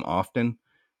shoot them often.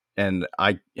 And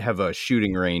I have a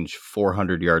shooting range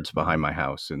 400 yards behind my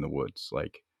house in the woods.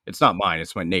 Like, it's not mine,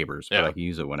 it's my neighbor's, but I can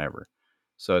use it whenever.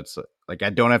 So it's like, I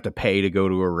don't have to pay to go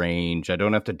to a range. I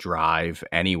don't have to drive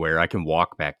anywhere. I can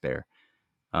walk back there.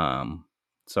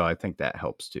 So I think that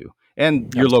helps too.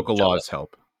 And your local laws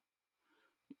help.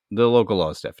 The local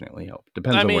laws definitely help.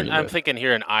 Depends on where you live. I'm thinking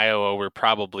here in Iowa, we're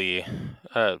probably,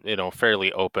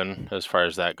 fairly open as far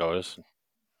as that goes.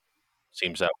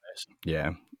 Seems that way.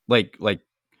 Yeah.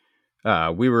 I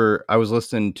was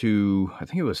listening to, I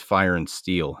think it was Fire and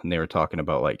Steel, and they were talking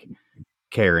about like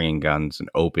carrying guns and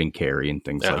open carry and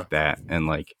things like that. And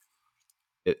like,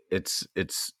 it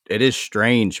is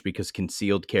strange because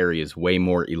concealed carry is way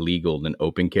more illegal than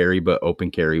open carry, but open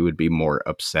carry would be more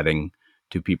upsetting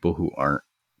to people who aren't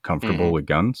comfortable with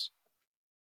guns.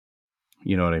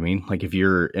 You know what I mean? Like, if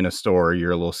you're in a store,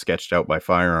 you're a little sketched out by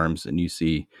firearms, and you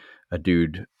see a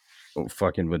dude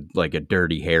fucking with like a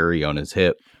Dirty Harry on his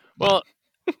hip. Well,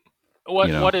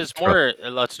 what is more?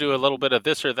 Let's do a little bit of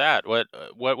this or that.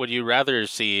 What would you rather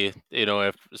see?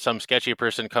 If some sketchy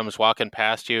person comes walking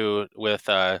past you with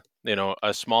a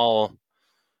small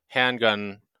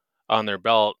handgun on their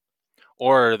belt,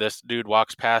 or this dude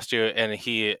walks past you and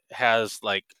he has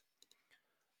like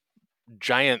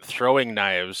giant throwing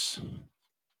knives,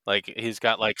 like he's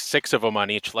got like 6 of them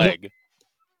on each leg.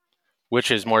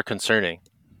 Which is more concerning?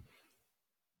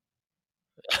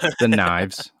 The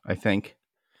knives, I think.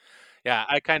 Yeah,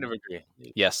 I kind of agree.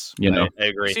 Yes, I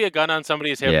agree. You see a gun on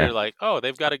somebody's hip, you're like, oh,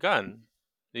 they've got a gun.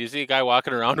 You see a guy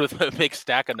walking around with a big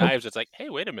stack of knives, it's like, hey,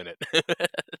 wait a minute.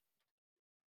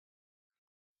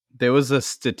 There was a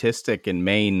statistic in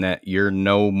Maine that you're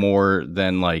no more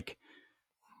than like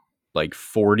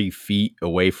 40 feet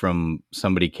away from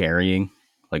somebody carrying,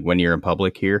 like when you're in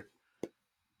public here.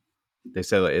 They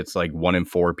said it's like 1 in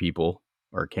 4 people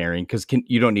are carrying, because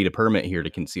you don't need a permit here to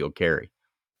concealed carry.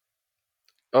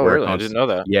 Oh, really? I didn't know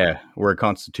that. Yeah, we're a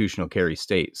constitutional carry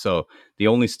state. So the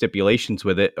only stipulations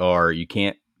with it are you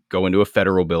can't go into a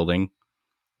federal building,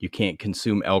 you can't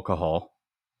consume alcohol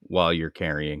while you're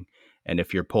carrying, and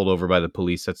if you're pulled over by the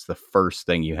police, that's the first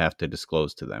thing you have to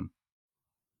disclose to them.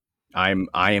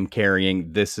 I am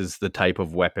carrying, this is the type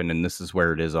of weapon and this is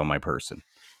where it is on my person.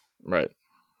 Right.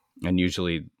 And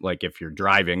usually, like, if you're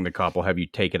driving, the cop will have you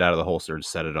take it out of the holster and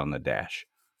set it on the dash.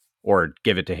 Or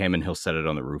give it to him and he'll set it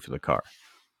on the roof of the car.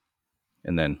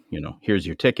 And then, here's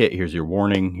your ticket, here's your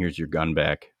warning, here's your gun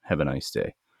back. Have a nice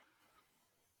day.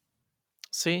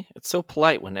 See, it's so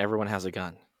polite when everyone has a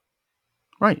gun.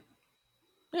 Right.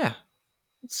 Yeah.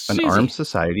 It's An easy. armed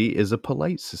society is a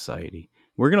polite society.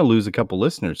 We're going to lose a couple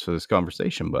listeners for this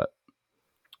conversation, but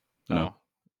Oh,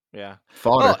 yeah.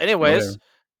 fodder. Well, anyways, Whatever.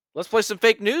 let's play some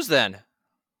fake news then.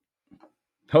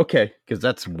 Okay, because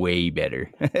that's way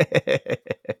better.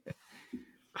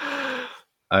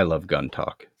 I love gun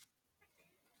talk.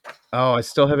 Oh, I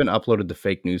still haven't uploaded the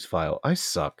fake news file. I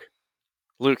suck.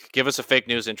 Luke, give us a fake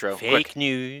news intro. Fake Quick.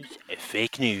 news,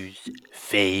 fake news,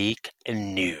 fake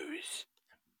news.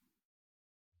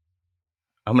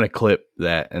 I'm going to clip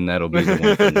that, and that'll be the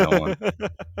one from now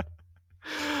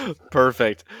on.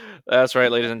 Perfect. That's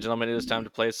right, ladies and gentlemen. It is time to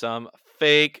play some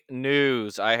fake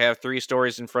news. I have 3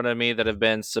 stories in front of me that have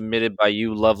been submitted by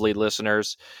you lovely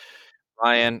listeners.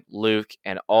 Ryan, Luke,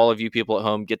 and all of you people at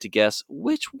home get to guess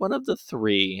which one of the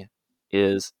 3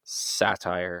 is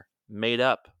satire, made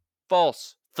up,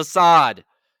 false, facade,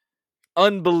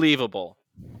 unbelievable.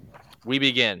 We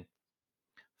begin.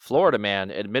 Florida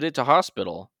man admitted to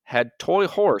hospital had toy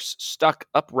horse stuck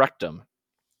up rectum.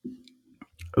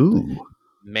 Ooh.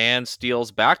 Man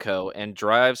steals backhoe and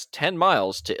drives 10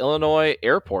 miles to Illinois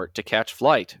airport to catch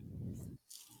flight.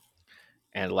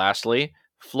 And lastly,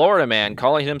 Florida man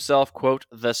calling himself, quote,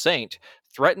 the Saint,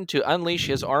 threatened to unleash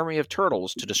his army of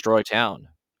turtles to destroy town.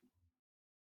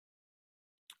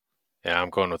 Yeah, I'm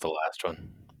going with the last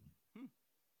one.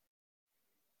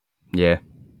 Yeah.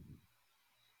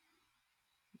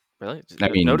 Really? I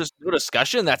mean, no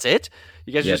discussion? That's it?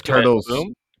 You guys just turtles.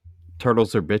 boom?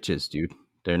 Turtles are bitches, dude.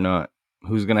 They're not.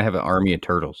 Who's gonna have an army of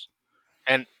turtles?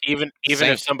 And even Saint.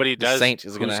 if somebody The does, Saint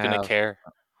is who's gonna going to have- care?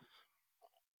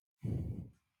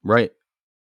 Right.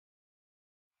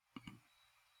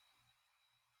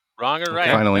 Wrong or right?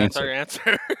 Final That's answer. our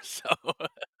answer. So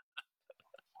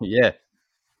Yeah.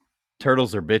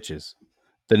 Turtles are bitches.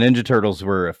 The Ninja Turtles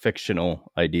were a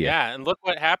fictional idea. yeah, and look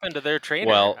what happened to their trainer.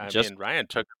 Well, I just- mean, Ryan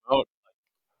took him out.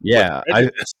 Yeah, with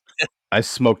prejudice. I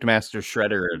smoked Master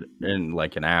Shredder in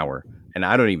like an hour, and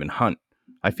I don't even hunt.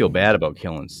 I feel bad about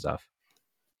killing stuff.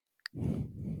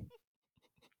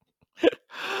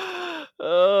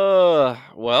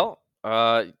 Well,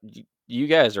 you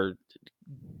guys are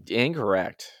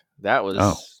incorrect. That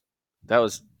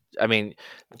was. I mean,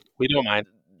 We don't mind.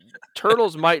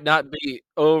 turtles might not be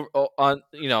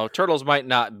turtles might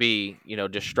not be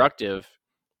destructive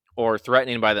or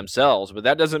threatening by themselves, but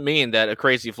that doesn't mean that a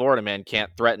crazy Florida man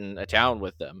can't threaten a town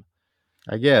with them.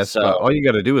 I guess, So- but all you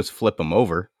got to do is flip them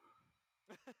over.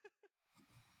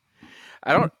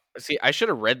 I don't see. I should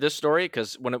have read this story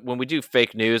because when we do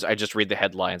fake news, I just read the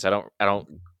headlines. I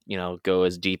don't go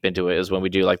as deep into it as when we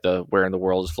do like the Where in the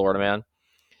World is Florida Man.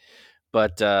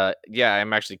 But yeah,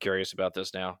 I'm actually curious about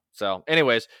this now. So,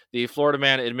 anyways, the Florida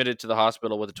man admitted to the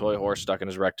hospital with a toy horse stuck in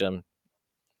his rectum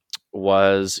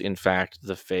was in fact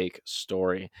the fake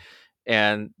story.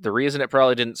 And the reason it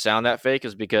probably didn't sound that fake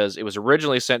is because it was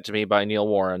originally sent to me by Neil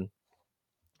Warren,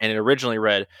 and it originally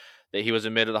read that he was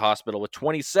admitted to the hospital with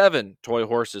 27 toy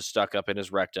horses stuck up in his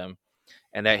rectum,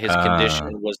 and that his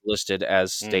condition was listed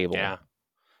as stable. Yeah,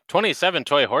 27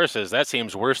 toy horses. That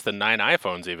seems worse than 9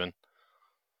 iPhones, even.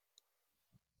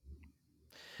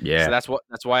 Yeah, So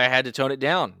that's why I had to tone it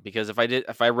down, because if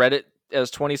I read it as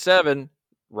 27,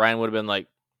 Ryan would have been like,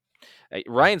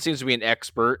 Ryan seems to be an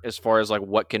expert as far as like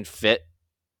what can fit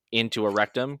into a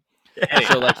rectum.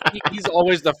 So like he's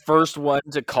always the first one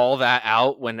to call that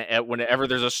out whenever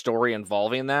there's a story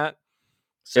involving that.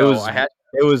 So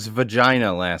it was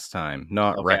vagina last time,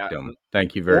 not Okay, rectum.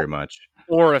 Thank you very much.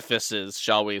 Orifices,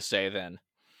 shall we say then.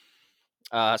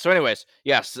 So anyways,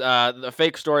 yes, the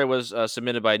fake story was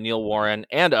submitted by Neil Warren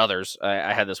and others.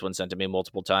 I had this one sent to me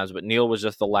multiple times, but Neil was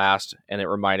just the last, and it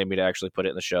reminded me to actually put it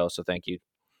in the show, so thank you.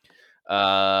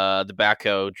 The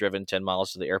backhoe driven 10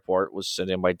 miles to the airport was sent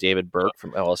in by David Burke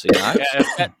from LLC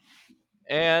Knives.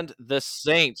 And the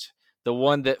Saint, the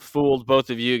one that fooled both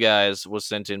of you guys, was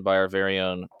sent in by our very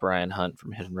own Brian Hunt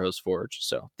from Hidden Rose Forge.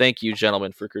 So thank you,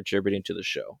 gentlemen, for contributing to the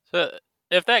show. So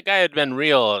if that guy had been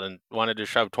real and wanted to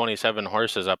shove 27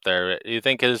 horses up there, do you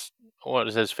think what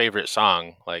was his favorite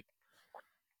song? Like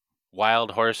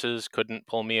Wild Horses Couldn't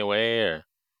Pull Me Away, or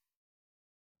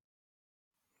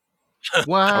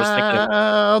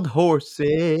Wild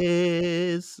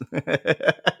horses. I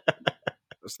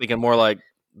was thinking more like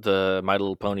the My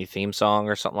Little Pony theme song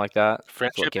or something like that. That's what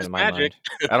Friendship came is to my magic.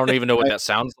 mind. I don't even know what that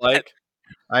sounds like.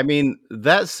 I mean,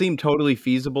 that seemed totally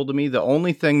feasible to me. The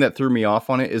only thing that threw me off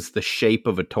on it is the shape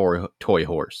of a toy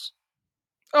horse.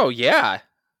 Oh yeah,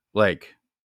 Like,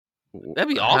 that'd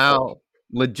be how awful.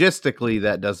 logistically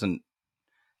that doesn't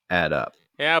add up.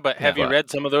 Yeah, but have you But- read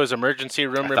some of those emergency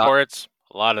room I thought- reports?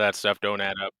 A lot of that stuff don't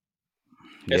add up.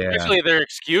 Yeah. Especially their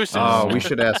excuses. Oh, we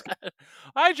should ask.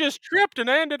 I just tripped and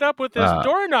I ended up with this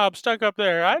doorknob stuck up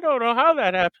there. I don't know how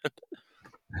that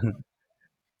happened.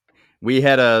 We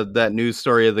had that news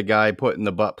story of the guy putting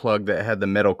the butt plug that had the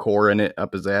metal core in it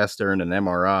up his ass during an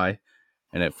MRI,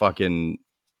 and it fucking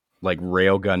like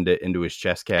railgunned it into his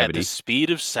chest At cavity. the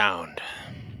speed of sound.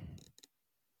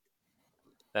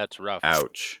 That's rough.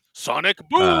 Ouch. Sonic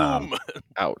boom!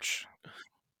 Ouch.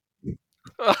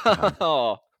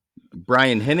 Oh,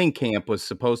 Brian Henningkamp was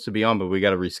supposed to be on, but we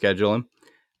got to reschedule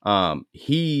him.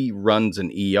 He runs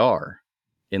an ER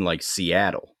in like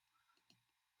Seattle.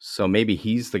 So maybe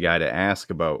he's the guy to ask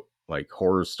about like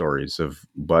horror stories of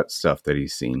butt stuff that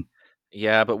he's seen.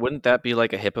 yeah, but wouldn't that be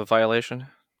like a HIPAA violation?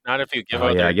 Not if you give Oh,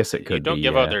 out yeah, their, I guess it could you don't be,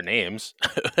 give out yeah. their names.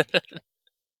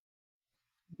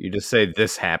 You just say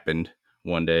this happened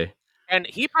one day. And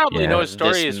he probably Yeah. knows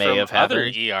This stories may from have other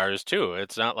happened. ERs too.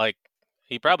 It's not like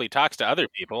he probably talks to other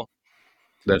people.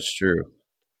 That's true.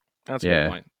 That's a Yeah. good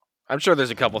point. I'm sure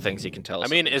there's a couple things he can tell us.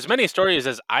 I mean, at as least. many stories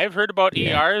as I've heard about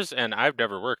Yeah. ERs, and I've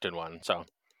never worked in one. So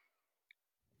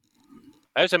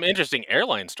I have some interesting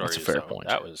airline stories. That's a fair though. point.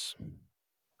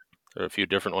 There are a few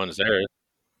different ones there.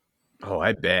 Oh,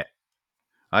 I bet.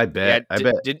 Yeah, I bet.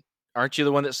 aren't you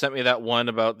the one that sent me that one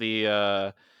about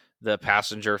the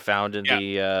passenger found in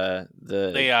Yeah.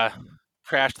 the They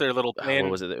crashed their little plane.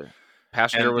 what was it? The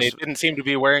passenger And was they didn't seem to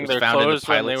be wearing was their found in the clothes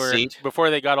when they pilot's were seat. before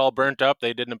they got all burnt up.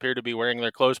 They didn't appear to be wearing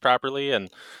their clothes properly, and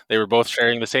they were both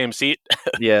sharing the same seat.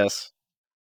 yes.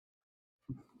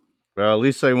 Well, at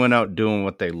least they went out doing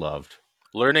what they loved.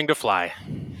 Learning to fly.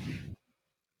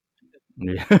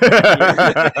 Yeah.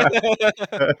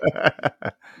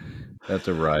 That's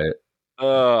a riot.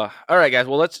 All right, guys.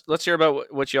 Well, let's hear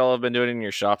about what y'all have been doing in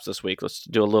your shops this week. Let's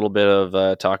do a little bit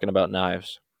of talking about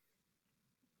knives.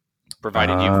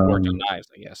 Provided you've worked on knives,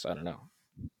 I guess. I don't know.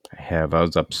 I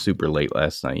was up super late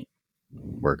last night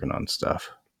working on stuff.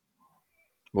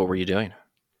 What were you doing?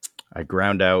 I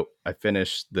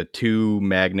finished the 2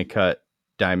 Magna Cut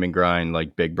diamond grind,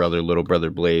 like Big Brother, Little Brother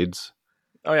blades.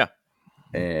 Oh yeah.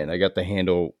 And I got the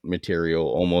handle material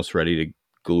almost ready to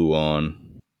glue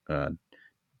on.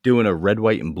 Doing a red,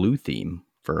 white, and blue theme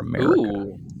for America.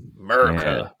 Ooh, America.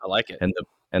 Yeah. I like it.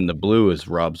 And the blue is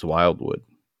Rob's Wildwood.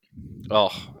 Oh,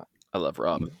 I love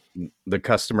Rob. The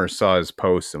customer saw his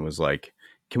post and was like,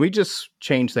 "Can we just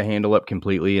change the handle up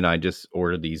completely?" And I just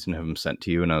ordered these and have them sent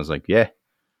to you. And I was like, "Yeah,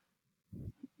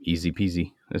 easy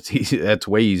peasy. That's easy. That's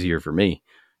way easier for me."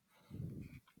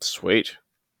 Sweet.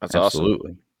 That's awesome.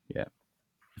 Absolutely. Yeah.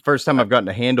 First time I've gotten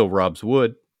to handle Rob's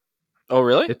wood. Oh,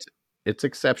 really? It's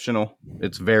exceptional.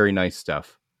 It's very nice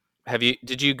stuff.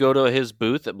 Did you go to his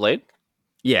booth at Blade?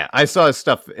 Yeah, I saw his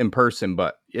stuff in person,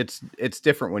 but it's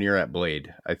different when you're at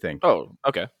Blade, I think. Oh,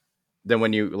 okay. Than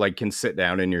when you like can sit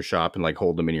down in your shop and like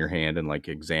hold them in your hand and like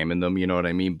examine them, you know what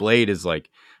I mean? Blade is like,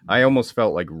 I almost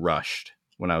felt like rushed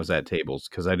when I was at tables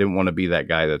because I didn't want to be that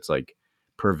guy that's like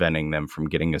preventing them from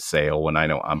getting a sale when I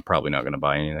know I'm probably not going to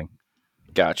buy anything.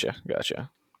 Gotcha.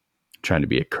 Trying to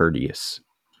be a courteous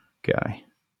guy.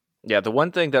 Yeah, the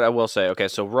one thing that I will say, okay,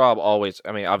 so Rob always,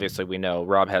 I mean, obviously we know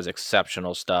Rob has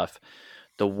exceptional stuff.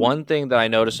 The one thing that I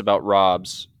notice about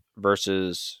Rob's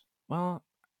versus, well,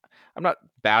 I'm not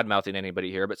bad mouthing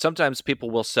anybody here, but sometimes people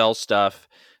will sell stuff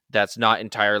that's not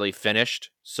entirely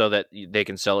finished so that they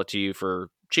can sell it to you for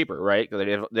cheaper, right?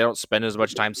 They don't spend as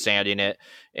much time sanding it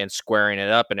and squaring it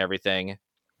up and everything.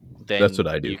 Then That's what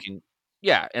I do. You can,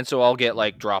 yeah, and so I'll get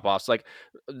like drop offs. Like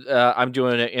I'm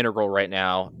doing an integral right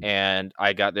now, and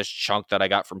I got this chunk that I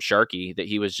got from Sharky that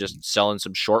he was just selling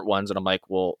some short ones, and I'm like,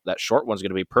 well, that short one's going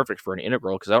to be perfect for an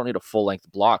integral because I don't need a full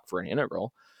length block for an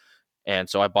integral, and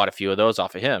so I bought a few of those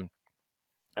off of him,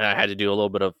 and I had to do a little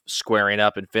bit of squaring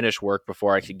up and finish work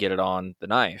before I could get it on the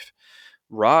knife.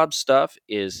 Rob's stuff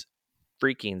is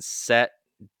freaking set,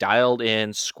 dialed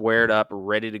in, squared up,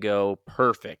 ready to go,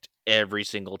 perfect every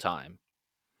single time.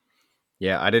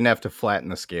 Yeah, I didn't have to flatten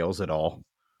the scales at all.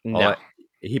 No.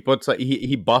 He puts like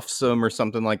he buffs them or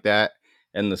something like that,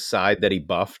 and the side that he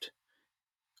buffed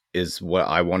is what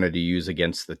I wanted to use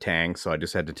against the tang, so I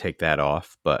just had to take that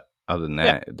off. But other than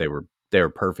that, they were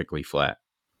perfectly flat.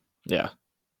 Yeah.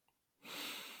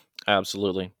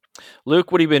 Absolutely.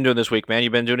 Luke, what have you been doing this week, man? You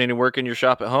been doing any work in your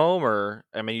shop at home, or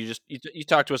I mean, you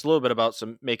talked to us a little bit about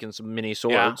making some mini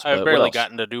swords. Yeah, I've But what barely else?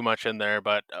 gotten to do much in there,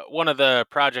 but one of the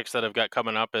projects that I've got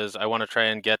coming up is I want to try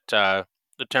and get the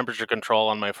temperature control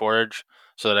on my forge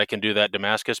so that I can do that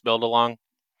Damascus build along,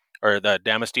 or the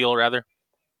Damasteel rather.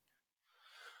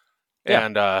 Yeah.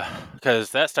 And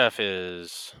because that stuff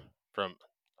is from,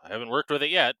 I haven't worked with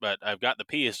it yet, but I've got the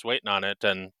piece waiting on it,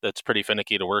 and it's pretty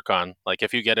finicky to work on. Like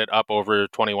if you get it up over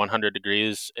 2100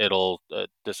 degrees, it'll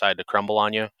decide to crumble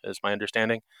on you, is my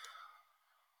understanding.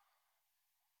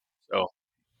 So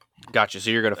Gotcha. So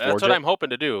you're gonna that's forge what it? I'm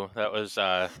hoping to do. That was,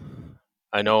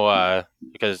 I know,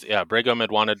 because Brigham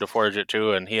had wanted to forge it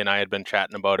too, and he and I had been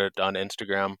chatting about it on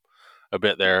Instagram a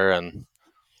bit there, and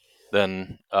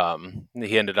then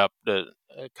he ended up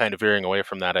kind of veering away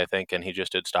from that, I think, and he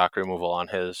just did stock removal on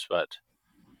his. But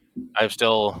I'm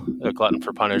still a glutton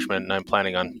for punishment, and I'm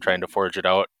planning on trying to forge it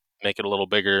out, make it a little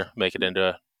bigger, make it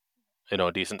into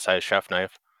a decent sized chef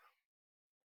knife.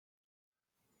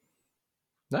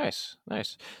 Nice.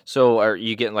 So are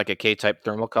you getting like a K-type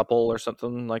thermocouple or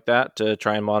something like that to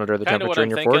try and monitor the Kind of what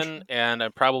temperature I'm in your thinking, forge? and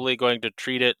I'm probably going to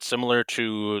treat it similar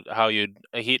to how you'd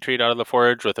heat treat out of the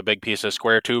forge, with a big piece of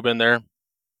square tube in there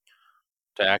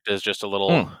to act as just a little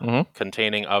Mm-hmm.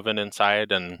 containing oven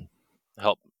inside and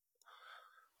help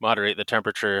moderate the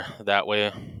temperature that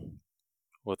way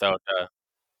without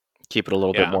Keep it a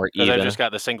little bit more because I've even. just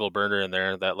got the single burner in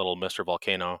there, that little Mr.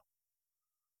 Volcano.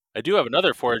 I do have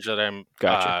another forge that I'm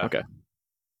Gotcha. Okay.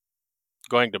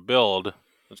 going to build.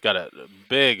 It's got a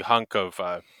big hunk of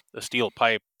a steel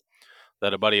pipe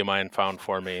that a buddy of mine found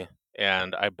for me,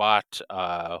 and I bought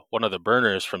one of the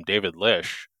burners from David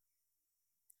Lish,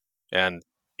 and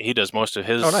he does most of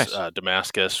his nice.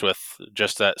 Damascus with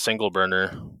just that single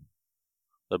burner,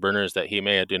 the burners that he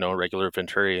made, regular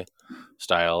Venturi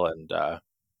style, and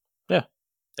Yeah.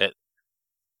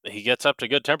 he gets up to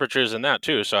good temperatures in that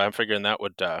too. So I'm figuring that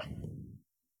would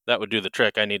do the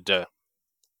trick. I need to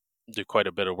do quite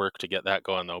a bit of work to get that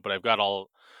going though, but I've got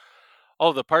all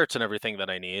of the parts and everything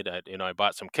that I need. I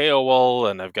bought some KO wool,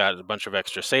 and I've got a bunch of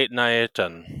extra Satanite,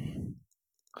 and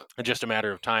in just a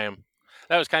matter of time.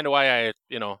 That was kind of why I,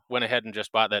 went ahead and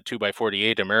just bought that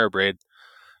 2x48 Ameribraid,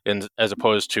 as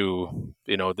opposed to,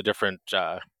 the different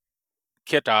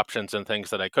kit options and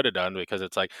things that I could have done, because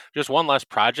it's like just one less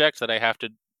project that I have to,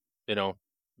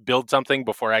 build something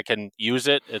before I can use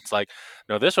it. It's like,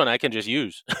 no, this one I can just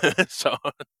use. So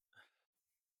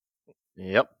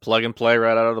Yep. Plug and play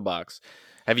right out of the box.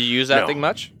 Have you used that no, thing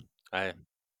much? I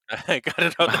got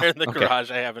it out there in the Okay.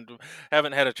 garage. I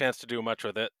haven't had a chance to do much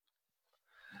with it.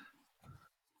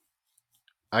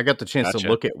 I got the chance to Gotcha.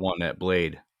 look at one at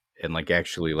Blade and like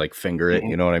actually like finger it, Mhm.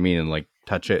 you know what I mean, and like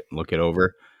touch it and look it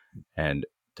over, and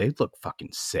they look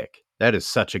fucking sick. That is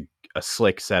such a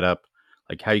slick setup,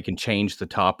 like how you can change the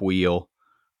top wheel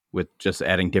with just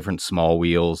adding different small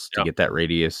wheels to Yep. get that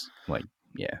radius. Like,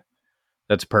 yeah,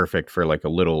 that's perfect for like a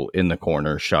little in the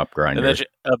corner shop grinder. And then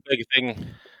a big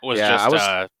thing was Yeah, just, I was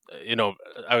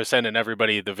I was sending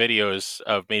everybody the videos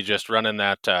of me just running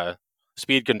that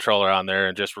speed controller on there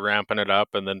and just ramping it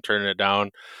up and then turning it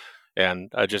down. And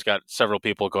I just got several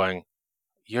people going,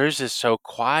 "Yours is so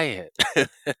quiet."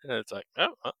 It's like,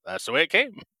 oh, well, that's the way it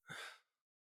came.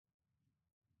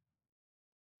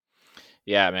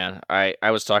 Yeah, man. I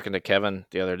was talking to Kevin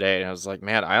the other day, and I was like,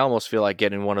 man, I almost feel like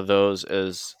getting one of those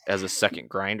as a second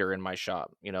grinder in my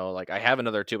shop. Like I have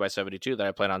another 2x72 that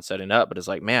I plan on setting up, but it's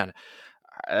like, man,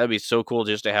 that'd be so cool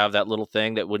just to have that little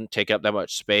thing that wouldn't take up that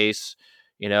much space,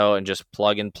 and just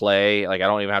plug and play. Like I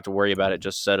don't even have to worry about it.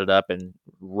 Just set it up and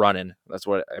running. That's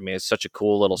what I mean. It's such a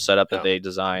cool little setup that they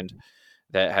designed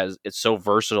that it's so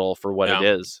versatile for what it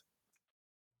is.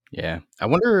 Yeah. I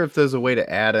wonder if there's a way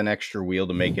to add an extra wheel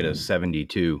to make it a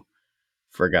 72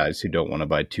 for guys who don't want to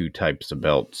buy two types of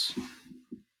belts.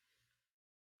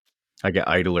 Like an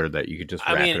idler that you could just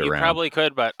wrap it You around. probably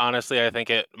could, but honestly, I think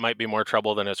it might be more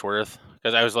trouble than it's worth.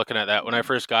 Because I was looking at that when I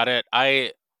first got it.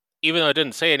 Even though it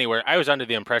didn't say anywhere, I was under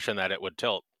the impression that it would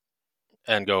tilt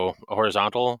and go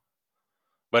horizontal,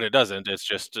 but it doesn't. It's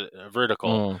just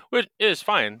vertical, which is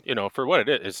fine, for what it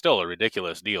is. It's still a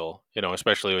ridiculous deal,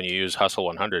 especially when you use Hustle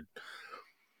 100.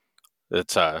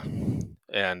 It's but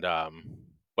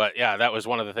yeah, that was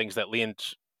one of the things that leaned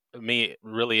me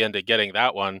really into getting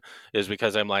that one, is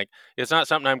because I'm like, it's not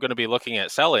something I'm going to be looking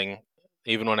at selling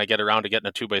even when I get around to getting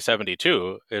a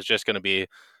 2x72. It's just going to be,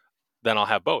 then I'll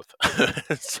have both.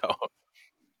 So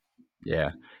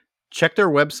yeah. Check their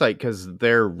website, because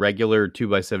their regular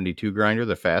 2x72 grinder,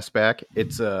 the fastback,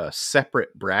 it's a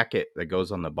separate bracket that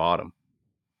goes on the bottom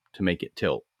to make it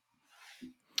tilt.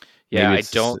 Yeah,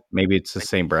 Maybe it's the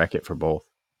same bracket for both.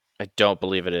 I don't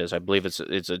believe it is. I believe it's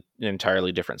an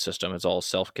entirely different system. It's all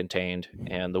self-contained,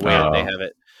 and the way that they have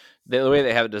it, the way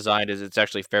they have it designed is it's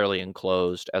actually fairly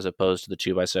enclosed as opposed to the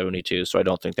 2x72. So I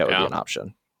don't think that would be an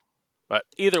option. But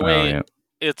either Oh, way, yeah.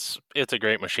 it's a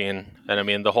great machine, and I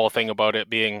mean the whole thing about it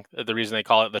being the reason they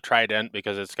call it the Trident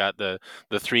because it's got the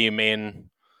three main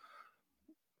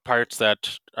parts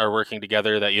that are working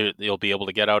together that you'll be able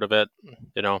to get out of it.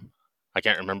 You know, I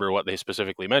can't remember what they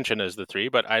specifically mentioned as the three,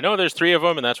 but I know there's three of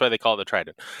them, and that's why they call it the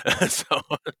Trident. So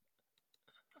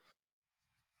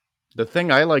The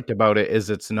thing I liked about it is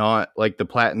it's not like the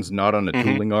platen's not on a Mhm.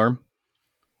 tooling arm,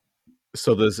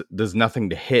 so there's nothing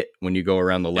to hit when you go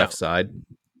around the left side.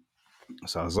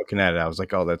 So I was looking at it, I was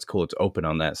like, "Oh, that's cool. It's open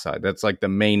on that side." That's like the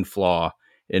main flaw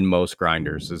in most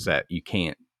grinders is that you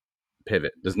can't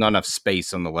pivot. There's not enough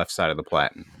space on the left side of the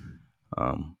platen.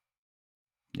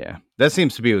 Yeah, that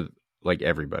seems to be with, like,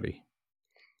 everybody.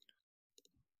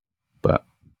 But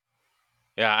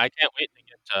yeah, I can't wait to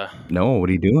get. no, what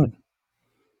are you doing?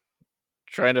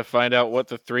 Trying to find out what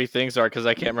the three things are because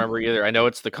I can't remember either. I know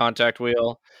it's the contact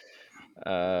wheel.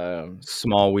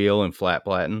 Small wheel and flat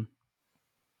platen.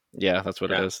 Yeah, that's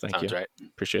what it is. Thank you. Sounds right.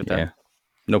 Appreciate that. Yeah,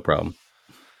 no problem.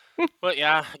 But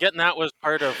yeah, getting that was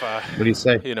part of. What do you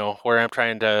say? You know, where I'm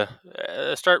trying to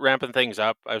start ramping things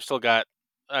up. I've got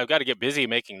to get busy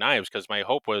making knives because my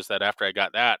hope was that after I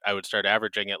got that, I would start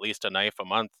averaging at least a knife a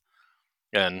month,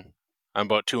 and I'm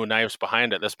about 2 knives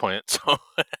behind at this point. So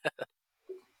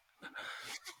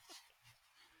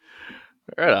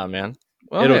Right on, man.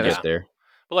 Well, It'll man, get there.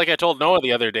 but like I told Noah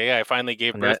the other day, I finally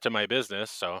gave birth to my business.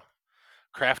 So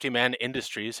Crafty Man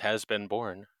Industries has been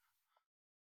born.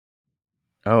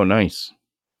 Oh, nice.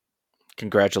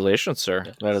 Congratulations, sir.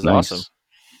 That is Nice. awesome.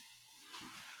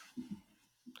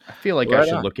 I feel like I Right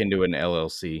should on. look into an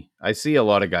LLC. I see a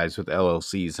lot of guys with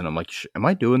LLCs, and I'm like, am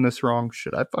I doing this wrong?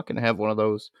 Should I fucking have one of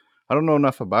those? I don't know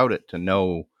enough about it to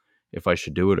know if I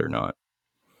should do it or not.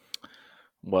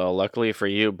 Well, luckily for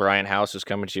you, Brian House is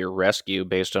coming to your rescue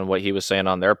based on what he was saying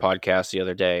on their podcast the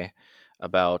other day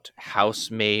about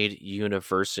Housemade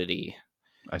University.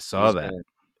 I saw that.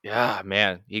 Yeah,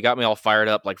 man. He got me all fired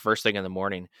up like first thing in the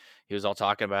morning. He was all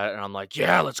talking about it, and I'm like,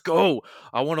 yeah, let's go.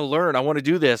 I want to learn. I want to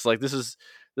do this. Like, this is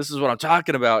what I'm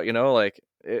talking about, you know? Like,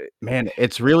 Man,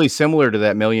 it's really similar to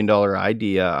that $1 million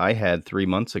idea I had 4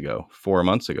 months ago.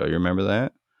 You remember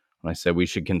that? When I said we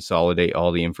should consolidate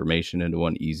all the information into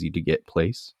one easy to get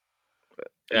place.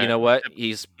 you know what?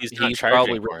 He's not probably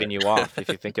charging for ripping it. you off if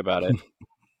you think about it.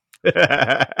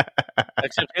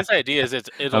 Except his idea is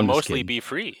it'll I'm just mostly kidding. be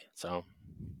free. So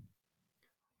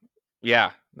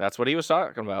Yeah, that's what he was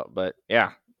talking about. But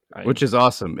yeah, Which is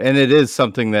awesome. And it is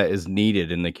something that is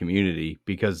needed in the community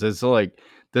because there's a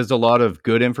lot of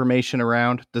good information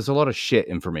around. There's a lot of shit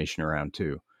information around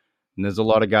too. And there's a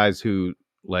lot of guys who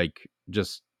like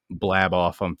just blab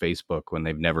off on Facebook when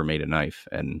they've never made a knife.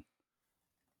 And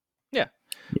yeah.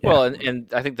 Well,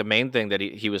 and I think the main thing that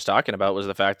he was talking about was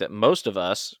the fact that most of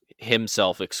us,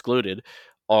 himself excluded,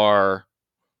 are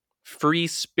free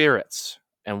spirits,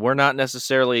 and we're not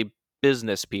necessarily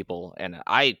business people. And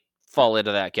I fall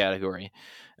into that category.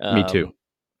 Me too.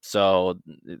 So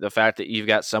the fact that you've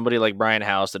got somebody like Brian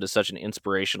House that is such an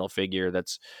inspirational figure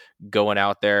that's going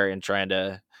out there and trying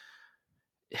to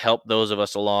help those of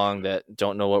us along that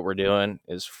don't know what we're doing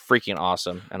is freaking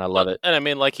awesome, and I love it. And I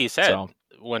mean, like he said, So,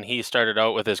 when he started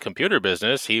out with his computer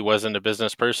business, he wasn't a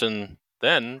business person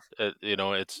then. You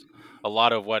know, it's a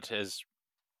lot of what has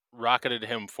rocketed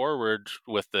him forward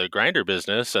with the grinder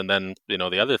business, and then you know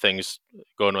the other things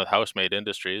going with Housemade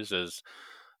Industries is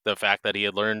the fact that he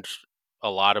had learned a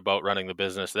lot about running the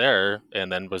business there,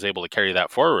 and then was able to carry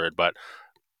that forward. But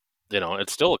you know,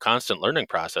 it's still a constant learning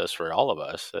process for all of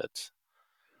us.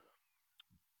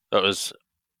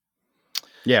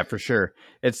 Yeah, for sure.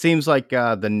 It seems like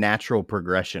the natural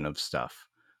progression of stuff.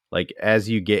 Like as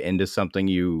you get into something,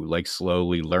 you like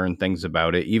slowly learn things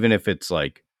about it, even if it's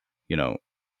like,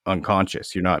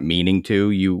 unconscious. You're not meaning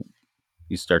to. You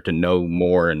start to know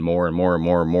more and more and more and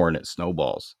more and more, and it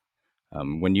snowballs.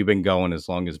 When you've been going as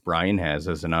long as Brian has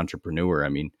as an entrepreneur, I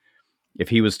mean, if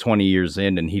he was 20 years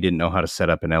in and he didn't know how to set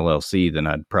up an LLC, then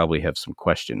I'd probably have some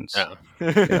questions.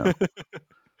 Yeah.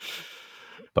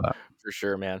 But for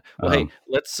sure, man. Well, hey,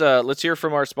 let's hear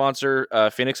from our sponsor,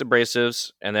 Phoenix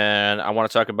Abrasives, and then I want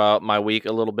to talk about my week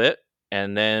a little bit,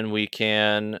 and then we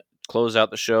can close out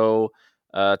the show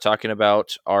talking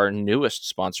about our newest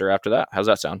sponsor after that. How's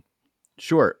that sound?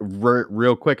 Sure.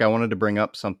 Real quick, I wanted to bring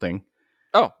up something.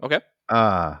 Oh, okay.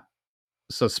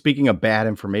 So speaking of bad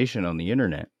information on the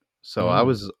internet, so I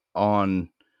was on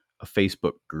a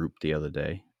Facebook group the other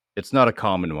day. It's not a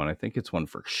common one. I think it's one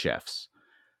for chefs.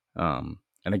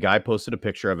 and a guy posted a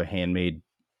picture of a handmade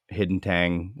hidden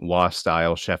tang wasp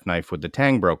style chef knife with the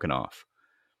tang broken off.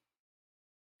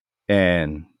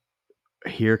 And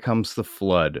here comes the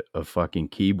flood of fucking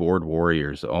keyboard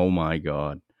warriors. Oh my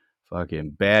God.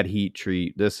 Fucking bad heat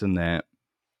treat, this and that.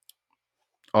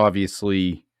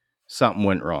 Obviously, something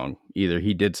went wrong. Either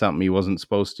he did something he wasn't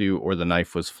supposed to, or the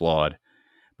knife was flawed.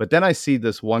 But then I see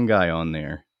this one guy on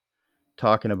there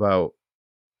talking about,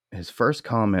 his first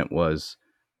comment was,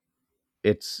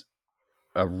 it's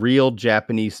a real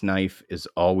Japanese knife is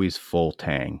always full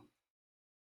tang.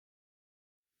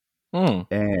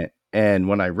 And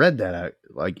when I read that, I,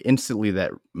 like, instantly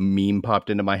that meme popped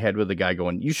into my head with the guy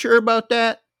going, "You sure about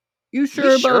that? You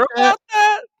sure about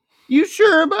that? You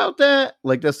sure about that?"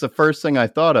 Like, that's the first thing I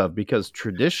thought of, because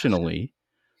traditionally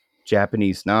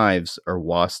Japanese knives are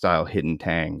Wa style hidden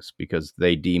tangs because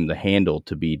they deem the handle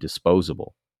to be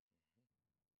disposable.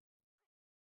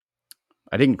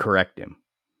 I didn't correct him.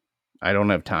 I don't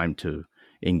have time to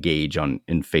engage in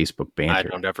Facebook banter. I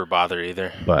don't ever bother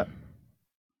either. But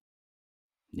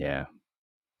yeah.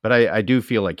 But I do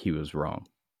feel like he was wrong.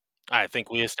 I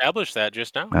think we established that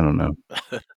just now. I don't know.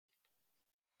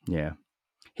 Yeah.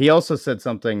 He also said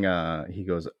something, he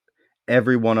goes,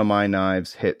 every one of my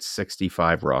knives hits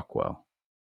 65 Rockwell.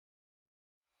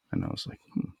 And I was like,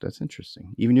 that's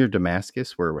interesting. Even your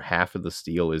Damascus, where half of the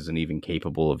steel isn't even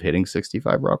capable of hitting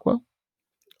 65 Rockwell?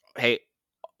 Hey,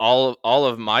 all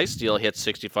of my steel hits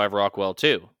 65 Rockwell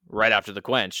too, right after the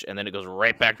quench, and then it goes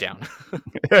right back down.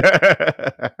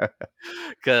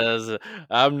 Because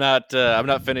I'm not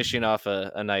finishing off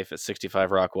a knife at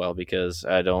 65 Rockwell because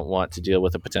I don't want to deal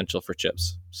with the potential for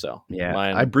chips. So yeah,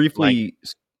 I briefly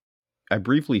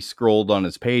scrolled on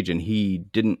his page, and he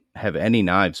didn't have any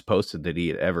knives posted that he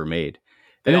had ever made,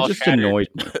 and it just annoyed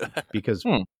me because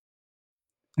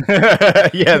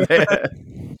yeah.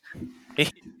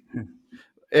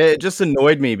 It just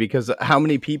annoyed me because how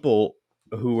many people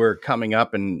who are coming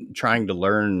up and trying to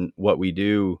learn what we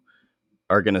do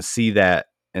are going to see that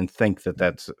and think that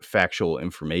that's factual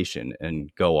information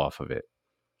and go off of it,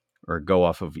 or go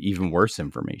off of even worse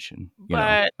information. You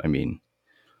know, I mean,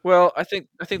 well, I think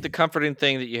the comforting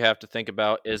thing that you have to think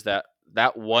about is that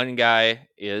one guy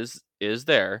is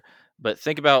there, but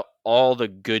think about all the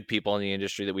good people in the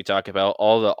industry that we talk about,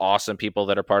 all the awesome people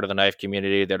that are part of the knife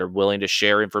community that are willing to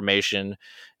share information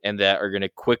and that are going to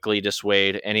quickly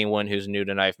dissuade anyone who's new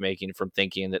to knife making from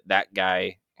thinking that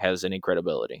guy has any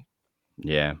credibility.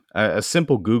 Yeah, a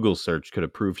simple Google search could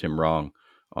have proved him wrong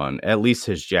on at least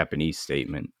his Japanese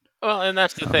statement. Well, and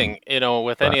that's the thing,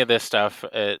 with any of this stuff,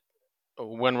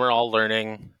 when we're all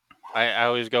learning, I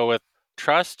always go with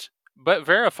trust, but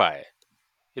verify.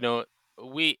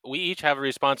 We each have a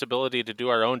responsibility to do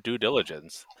our own due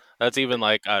diligence. That's even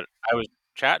like, I was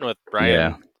chatting with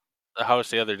Brian the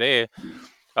house the other day,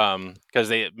 because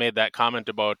they made that comment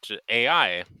about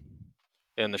AI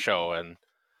in the show. And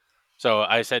so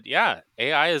I said, yeah,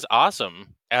 AI is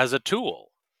awesome as a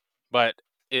tool, but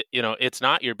it's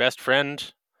not your best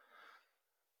friend.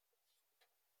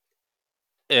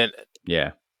 And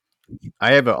yeah,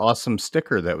 I have an awesome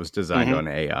sticker that was designed on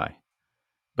AI.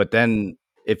 But then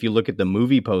if you look at the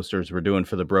movie posters we're doing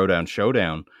for the Brodown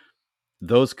Showdown,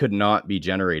 those could not be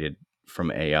generated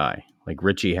from AI. Like,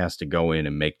 Richie has to go in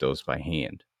and make those by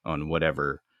hand on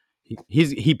whatever.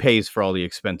 He pays for all the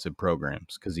expensive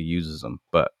programs because he uses them.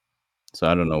 But so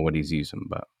I don't know what he's using,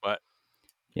 but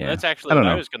yeah, that's actually what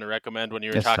I was going to recommend when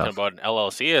you were talking about an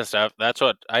LLC and stuff. That's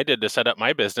what I did to set up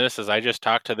my business. Is I just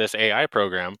talked to this AI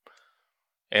program,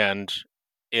 and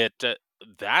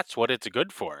that's what it's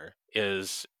good for.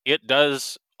 Is it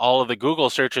does all of the Google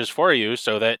searches for you,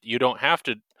 so that you don't have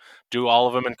to do all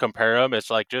of them and compare them. It's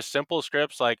like just simple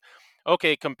scripts, like,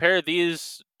 okay, compare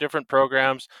these different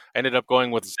programs. I ended up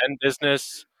going with Zen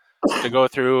Business to go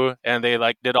through, and they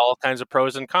did all kinds of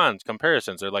pros and cons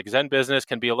comparisons. They're like, Zen Business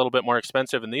can be a little bit more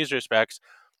expensive in these respects,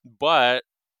 but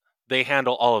they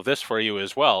handle all of this for you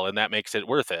as well, and that makes it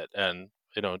worth it. And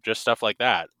just stuff like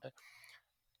that.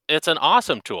 It's an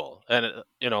awesome tool. And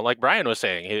like Brian was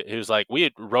saying, he was like,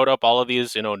 we wrote up all of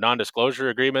these non-disclosure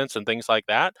agreements and things like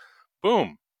that.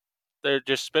 Boom, they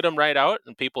just spit them right out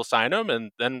and people sign them,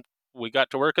 and then we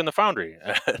got to work in the foundry.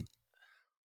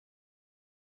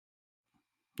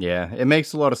 Yeah, it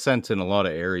makes a lot of sense in a lot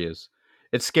of areas.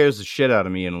 It scares the shit out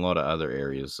of me in a lot of other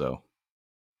areas, though.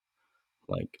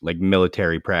 Like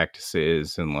military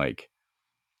practices and like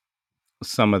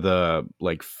some of the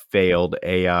like failed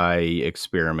AI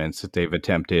experiments that they've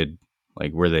attempted,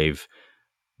 like where they've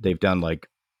done like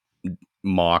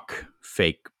mock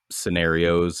fake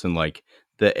scenarios, and like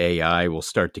the AI will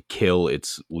start to kill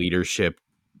its leadership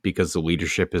because the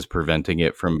leadership is preventing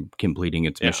it from completing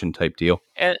its mission type deal.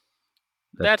 And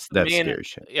that's the main, scary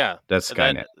shit. yeah. That's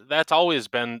Skynet. That's always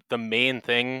been the main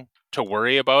thing to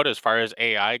worry about as far as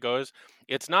AI goes.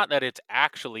 It's not that it's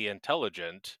actually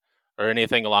intelligent or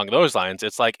anything along those lines.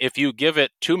 It's like if you give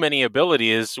it too many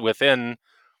abilities within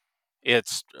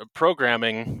its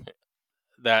programming,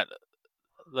 that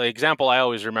the example I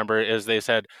always remember is they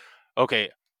said, okay,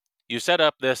 you set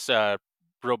up this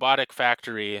robotic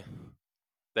factory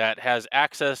that has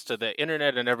access to the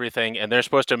internet and everything, and they're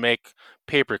supposed to make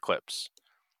paper clips.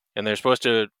 And they're supposed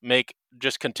to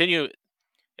just continue,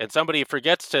 and somebody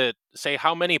forgets to say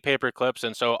how many paper clips,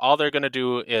 and so all they're going to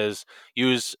do is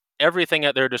use everything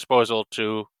at their disposal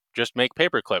to just make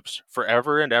paper clips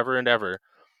forever and ever and ever,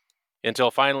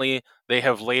 until finally they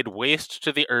have laid waste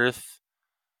to the earth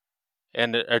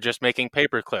and are just making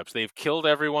paper clips. They've killed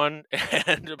everyone,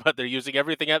 but they're using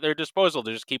everything at their disposal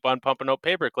to just keep on pumping out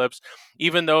paper clips,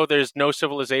 even though there's no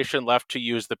civilization left to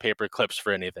use the paper clips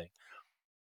for anything.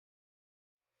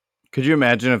 Could you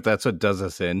imagine if that's what does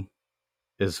us in?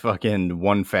 Is fucking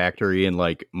one factory in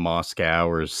like Moscow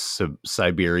or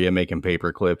Siberia making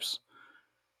paper clips.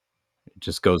 It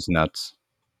just goes nuts.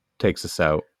 Takes us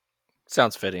out.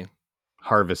 Sounds fitting.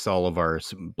 Harvests all of our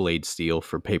blade steel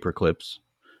for paper clips.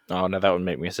 Oh, no, that would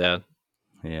make me sad.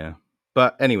 Yeah.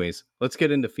 But anyways, let's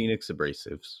get into Phoenix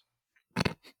Abrasives.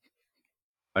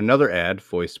 Another ad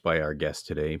voiced by our guest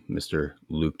today, Mr.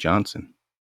 Luke Johnson.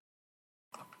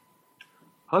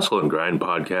 Hustle and Grind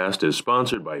podcast is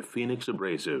sponsored by Phoenix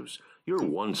Abrasives, your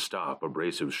one-stop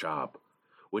abrasive shop.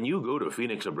 When you go to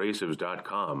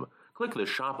phoenixabrasives.com, click the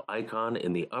shop icon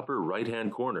in the upper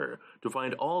right-hand corner to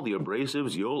find all the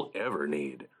abrasives you'll ever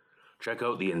need. Check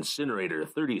out the Incinerator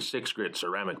 36 grit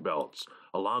ceramic belts,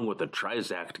 along with the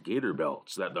Trizact Gator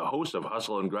belts that the hosts of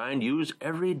Hustle and Grind use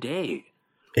every day.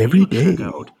 Every day. Check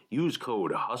out, use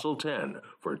code HUSTLE10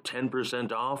 for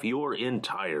 10% off your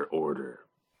entire order.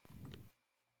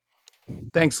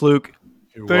 Thanks, Luke.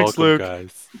 You're Thanks, welcome, Luke.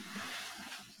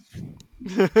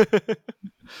 guys.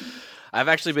 I've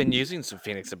actually been using some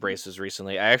Phoenix abrasives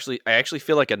recently. I actually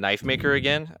feel like a knife maker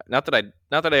again. Not that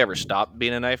I ever stopped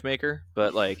being a knife maker,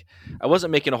 but like I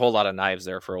wasn't making a whole lot of knives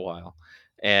there for a while,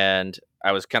 and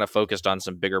I was kind of focused on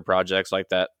some bigger projects like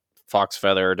that fox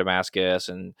feather Damascus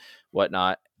and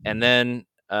whatnot. And then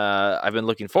I've been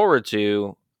looking forward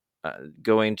to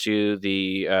going to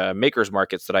the makers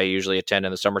markets that I usually attend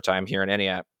in the summertime here in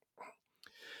Entiat.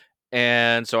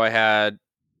 And so I had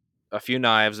a few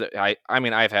knives that I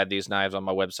mean, I've had these knives on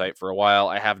my website for a while.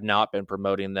 I have not been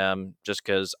promoting them just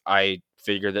because I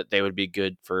figured that they would be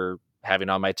good for having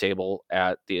on my table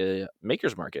at the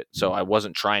makers market. So I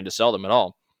wasn't trying to sell them at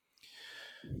all.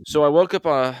 So I woke up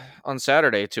on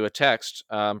Saturday to a text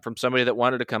from somebody that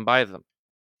wanted to come buy them,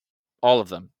 all of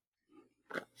them.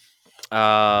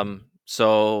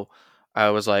 So I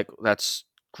was like, that's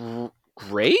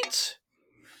great.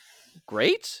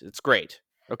 It's great.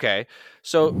 Okay.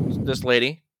 So this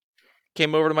lady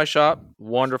came over to my shop,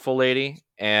 wonderful lady,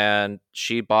 and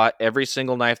she bought every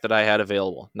single knife that I had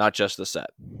available, not just the set.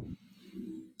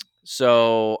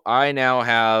 So I now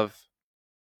have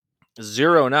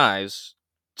 0 knives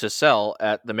to sell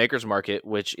at the Makers Market,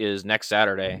 which is next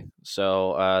Saturday.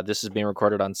 So this is being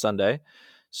recorded on Sunday.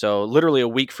 So literally a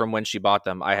week from when she bought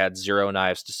them, I had 0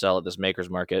 knives to sell at this Makers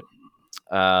Market.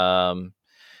 And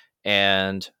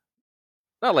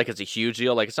not like it's a huge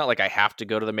deal. Like, it's not like I have to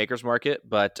go to the Makers Market,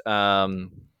 but I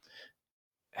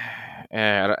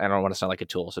don't want to sound like a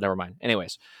tool, so never mind.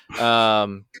 Anyways,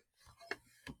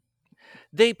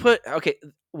 they put, okay,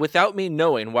 without me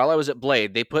knowing, while I was at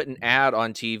Blade, they put an ad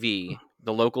on TV,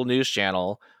 the local news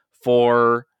channel,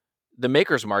 for the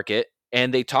Makers Market,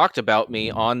 and they talked about me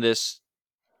on this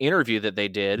interview that they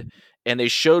did, and they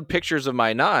showed pictures of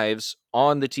my knives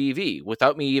on the TV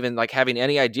without me even like having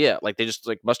any idea. Like, they just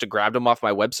like must have grabbed them off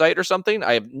my website or something.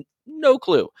 I have no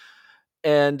clue.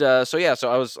 And so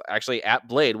I was actually at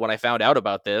Blade when I found out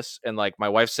about this, and like my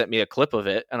wife sent me a clip of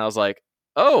it, and I was like,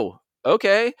 oh,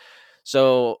 okay.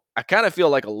 So I kind of feel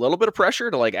like a little bit of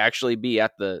pressure to like actually be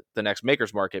at the next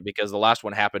Makers Market, because the last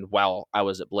one happened while I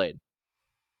was at Blade.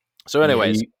 So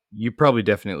anyways, you probably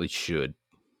definitely should.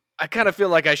 I kind of feel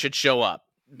like I should show up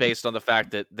based on the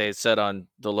fact that they said on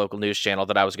the local news channel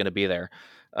that I was going to be there.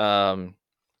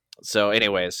 So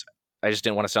anyways, I just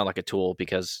didn't want to sound like a tool,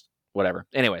 because whatever.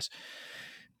 Anyways,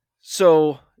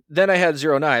 so then I had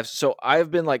 0 knives. So I've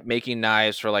been like making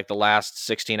knives for like the last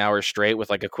 16 hours straight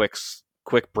with like a quick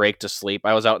break to sleep.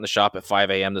 I was out in the shop at 5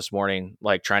 a.m. this morning,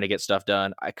 like trying to get stuff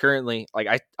done. I currently,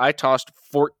 like, I tossed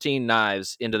 14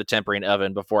 knives into the tempering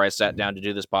oven before I sat down to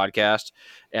do this podcast,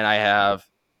 and I have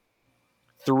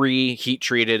 3 heat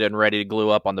treated and ready to glue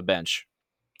up on the bench.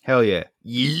 Hell yeah.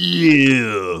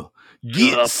 Yeah.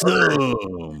 Get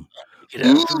some. Get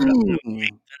after it. I'm gonna make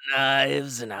the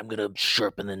knives, and I'm gonna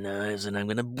sharpen the knives, and I'm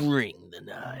gonna bring the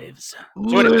knives.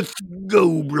 Let's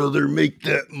go, brother. Make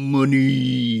that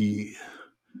money.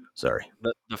 Sorry.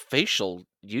 The facial,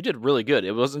 you did really good.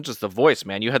 It wasn't just the voice,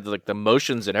 man. You had like the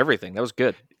motions and everything. That was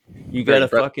good. You Very gotta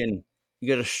impressive. you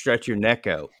gotta stretch your neck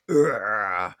out.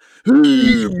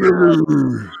 Hey,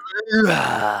 brother.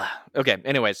 Okay.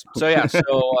 Anyways, so yeah,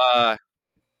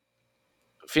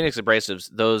 Phoenix Abrasives,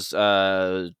 those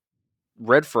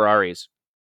red Ferraris.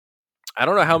 I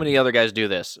don't know how many other guys do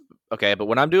this. Okay, but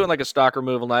when I'm doing like a stock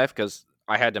removal knife, because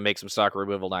I had to make some stock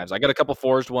removal knives. I got a couple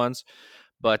forged ones,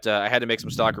 but I had to make some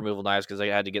stock removal knives because I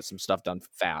had to get some stuff done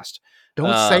fast.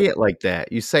 Don't say it like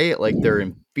that. You say it like they're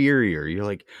inferior. You're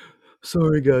like,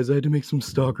 sorry guys, I had to make some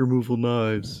stock removal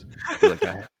knives. You're like,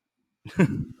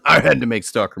 I had to make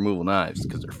stock removal knives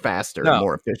because they're faster and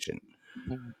more efficient.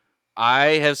 I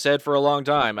have said for a long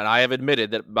time, and I have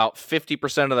admitted that about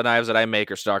 50% of the knives that I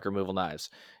make are stock removal knives.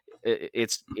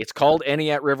 It's called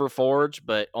Eniat River Forge,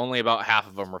 but only about half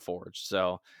of them are forged.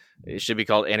 So it should be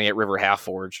called Eniat River Half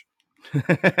Forge.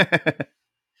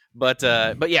 But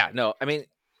yeah, no, I mean,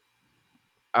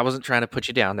 I wasn't trying to put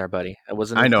you down there, buddy. I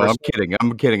wasn't. I know. I'm kidding.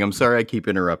 I'm kidding. I'm sorry I keep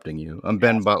interrupting you. I'm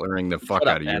Ben Butlering the fuck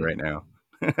out of Ben. you right now.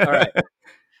 All right.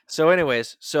 So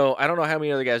anyways, I don't know how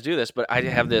many other guys do this, but I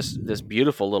have this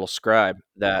beautiful little scribe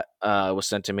that was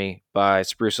sent to me by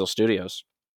Spruce Hill Studios.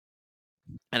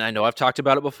 And I know I've talked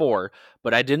about it before,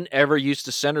 but I didn't ever used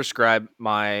to center scribe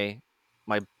my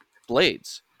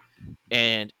blades.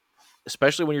 And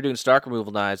especially when you're doing stock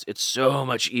removal knives, it's so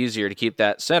much easier to keep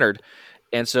that centered.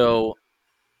 And so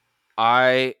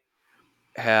I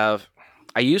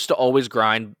used to always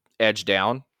grind edge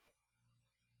down.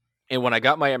 And when I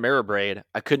got my Ameribraid,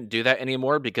 I couldn't do that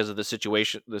anymore because of the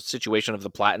situation of the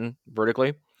platen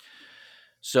vertically.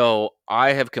 So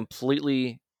I have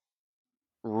completely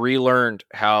relearned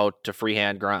how to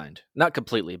freehand grind. Not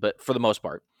completely, but for the most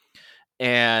part.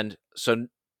 And so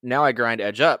now I grind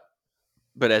edge up.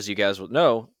 But as you guys will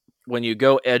know, when you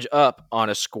go edge up on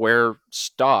a square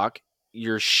stock,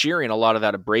 you're shearing a lot of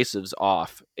that abrasives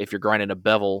off if you're grinding a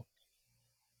bevel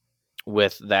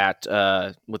with that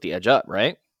with the edge up,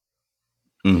 right?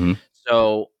 Mm-hmm.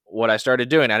 So what I started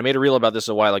doing, and I made a reel about this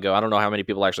a while ago. I don't know how many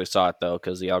people actually saw it though,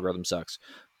 because the algorithm sucks.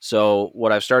 So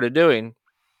what I've started doing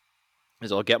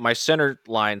is I'll get my center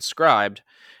line scribed,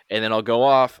 and then I'll go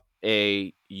off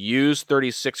a used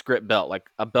 36 grit belt, like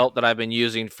a belt that I've been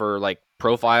using for like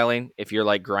profiling. If you're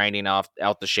like grinding out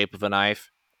the shape of a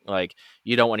knife, like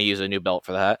you don't want to use a new belt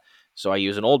for that. So I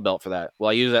use an old belt for that.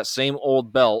 Well, I use that same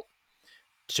old belt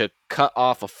to cut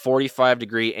off a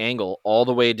 45-degree angle all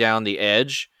the way down the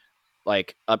edge,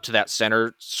 like up to that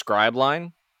center scribe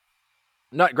line.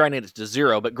 Not grinding it to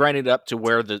zero, but grinding it up to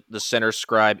where the center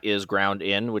scribe is ground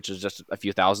in, which is just a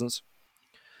few thousandths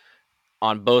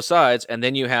on both sides. And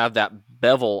then you have that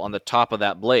bevel on the top of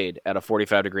that blade at a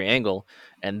 45-degree angle.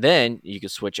 And then you can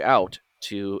switch out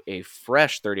to a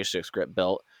fresh 36 grit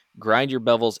belt, grind your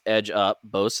bevel's edge up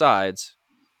both sides,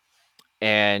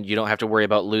 and you don't have to worry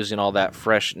about losing all that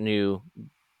fresh, new,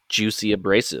 juicy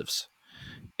abrasives.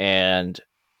 And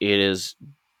it has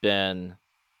been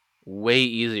way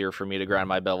easier for me to grind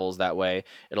my bevels that way.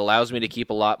 It allows me to keep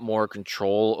a lot more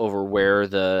control over where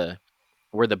the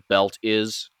belt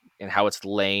is and how it's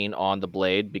laying on the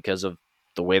blade because of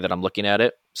the way that I'm looking at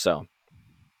it. So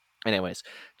anyways,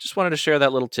 just wanted to share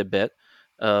that little tidbit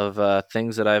of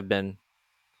things that I've been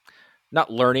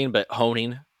not learning, but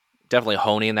honing, definitely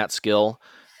honing that skill,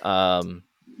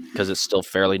 because it's still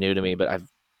fairly new to me, but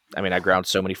I ground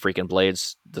so many freaking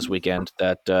blades this weekend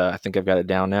that I think I've got it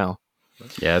down now.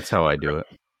 Yeah, that's how I do it.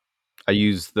 I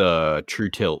use the true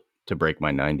tilt to break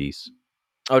my 90s.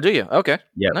 Oh, do you? Okay.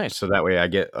 Yeah. Nice. So that way I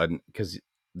get, because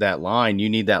that line, you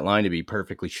need that line to be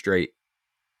perfectly straight.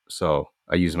 So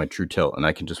I use my true tilt and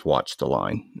I can just watch the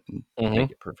line and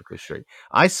make it perfectly straight.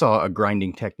 I saw a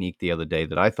grinding technique the other day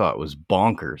that I thought was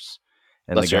bonkers.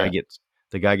 And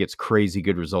the guy gets crazy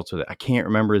good results with it. I can't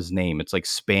remember his name. It's like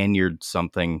Spaniard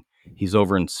something. He's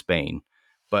over in Spain.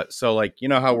 But so like, you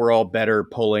know how we're all better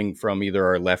pulling from either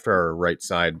our left or our right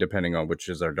side, depending on which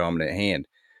is our dominant hand.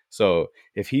 So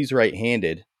if he's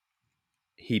right-handed,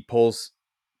 he pulls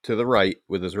to the right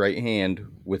with his right hand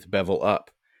with bevel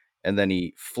up. And then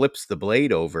he flips the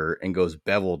blade over and goes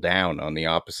bevel down on the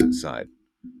opposite side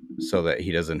so that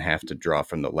he doesn't have to draw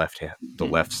from the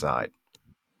left side.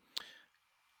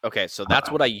 Okay, so that's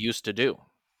what I used to do.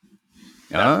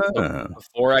 Ah.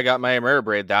 Before I got my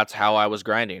Ameribraid, that's how I was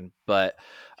grinding, but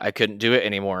I couldn't do it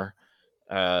anymore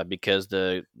because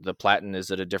the platen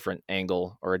is at a different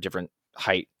angle or a different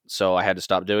height. So I had to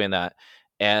stop doing that.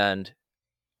 And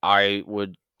I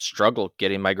would struggle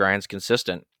getting my grinds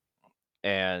consistent.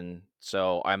 And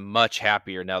so I'm much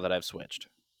happier now that I've switched.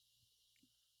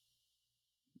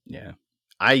 Yeah.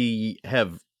 I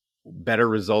have better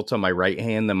results on my right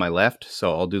hand than my left,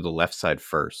 so I'll do the left side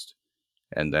first,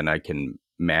 and then I can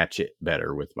match it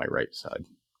better with my right side.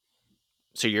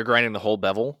 So you're grinding the whole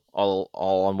bevel all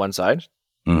on one side?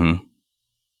 Mm-hmm.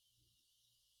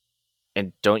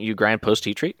 And don't you grind post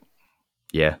heat treat?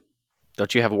 Yeah.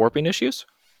 Don't you have warping issues?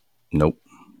 Nope.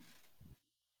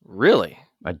 Really?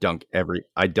 I dunk every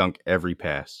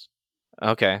pass.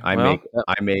 Okay. I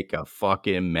make a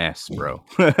fucking mess, bro.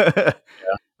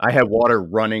 I had water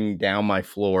running down my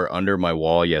floor under my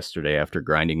wall yesterday after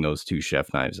grinding those 2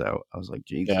 chef knives out. I was like,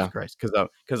 Jesus Christ,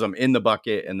 because I'm in the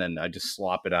bucket and then I just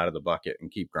slop it out of the bucket and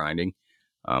keep grinding.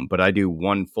 But I do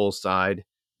one full side,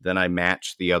 then I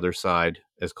match the other side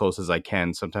as close as I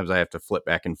can. Sometimes I have to flip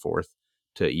back and forth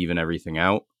to even everything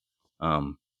out.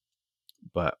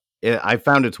 But I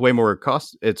found it's way more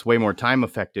time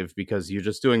effective because you're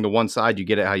just doing the one side, you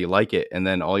get it how you like it, and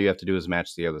then all you have to do is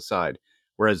match the other side.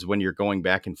 Whereas when you're going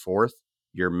back and forth,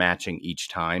 you're matching each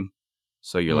time.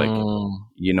 So you're like,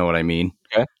 you know what I mean?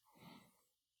 Okay.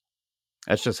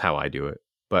 That's just how I do it.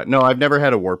 But no, I've never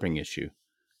had a warping issue.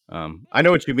 I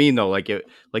know what you mean though.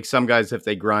 Like some guys, if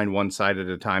they grind one side at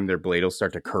a time, their blade will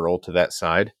start to curl to that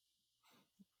side.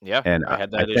 Yeah, and I had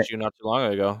that issue not too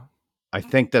long ago. I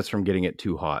think that's from getting it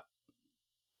too hot.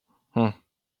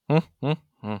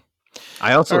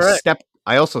 I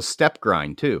also step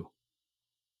grind too,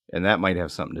 and that might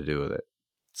have something to do with it.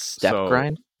 Step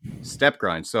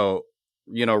grind. So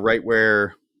right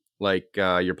where like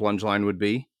your plunge line would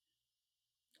be,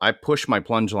 I push my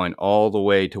plunge line all the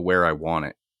way to where I want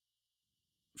it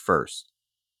first,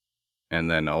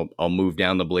 and then I'll move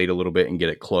down the blade a little bit and get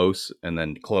it close, and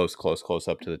then close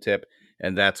up to the tip,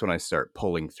 and that's when I start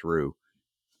pulling through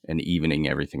and evening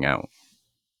everything out.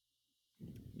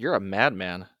 You're a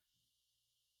madman.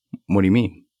 What do you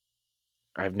mean?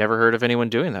 I've never heard of anyone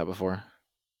doing that before.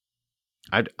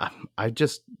 I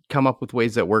just come up with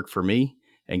ways that work for me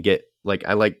and get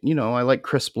I like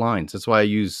crisp lines. That's why I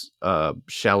use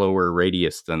shallower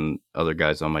radius than other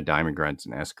guys on my diamond grinds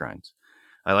and S grinds.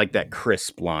 I like that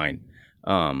crisp line.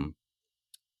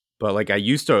 But I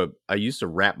used to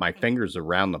wrap my fingers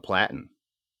around the platen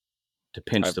to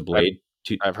pinch the blade.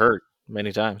 I've heard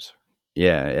many times.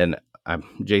 Yeah, and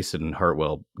Jason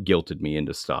Hartwell guilted me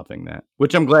into stopping that,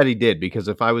 which I'm glad he did, because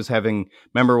if I was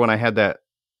remember when I had that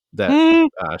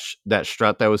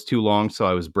strut that was too long, so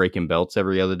I was breaking belts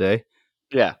every other day?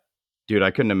 Yeah. Dude,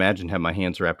 I couldn't imagine having my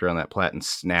hands wrapped around that platen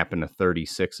snapping a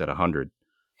 36 at 100.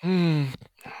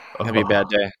 That'd be a bad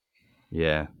day.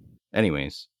 Yeah.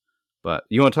 Anyways, but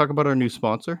you want to talk about our new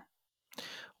sponsor?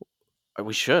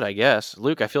 We should, I guess.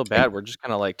 Luke, I feel bad. We're just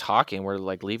kind of talking. We're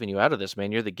leaving you out of this,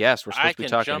 man. You're the guest. We're supposed to be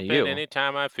talking to you. I can jump in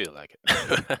anytime I feel like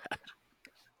it.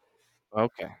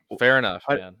 Okay, fair enough,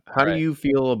 man. How do you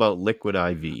feel about Liquid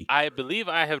IV? I believe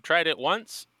I have tried it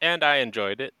once, and I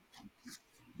enjoyed it.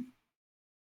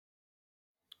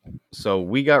 So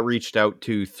we got reached out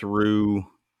to through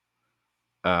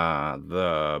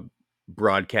the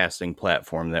broadcasting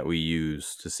platform that we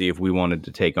use to see if we wanted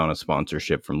to take on a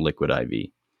sponsorship from Liquid IV.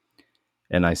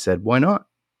 And I said, why not?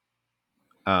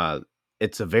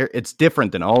 It's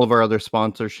different than all of our other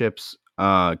sponsorships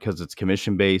because it's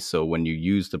commission based. So when you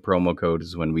use the promo code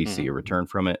is when we see a return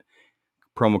from it.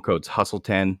 Promo code's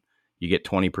Hustle10. You get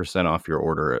 20% off your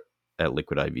order at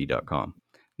liquidiv.com.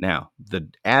 Now, the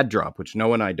ad drop, which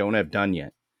Noah and I don't have done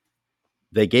yet,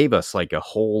 they gave us a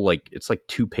whole, it's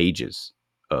 2 pages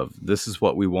of this is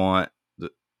what we want.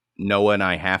 Noah and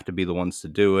I have to be the ones to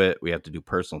do it. We have to do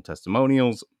personal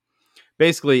testimonials.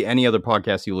 Basically, any other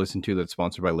podcast you listen to that's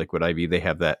sponsored by Liquid IV, they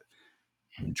have that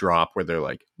drop where they're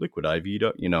like, Liquid IV,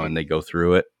 and they go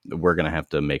through it. We're going to have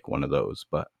to make one of those.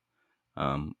 But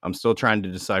I'm still trying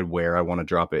to decide where I want to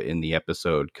drop it in the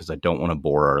episode because I don't want to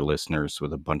bore our listeners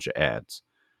with a bunch of ads.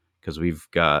 Because we've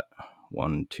got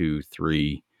 1, 2,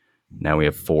 3. Now we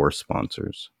have 4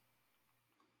 sponsors.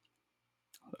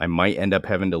 I might end up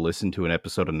having to listen to an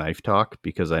episode of Knife Talk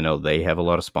because I know they have a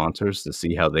lot of sponsors to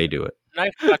see how they do it.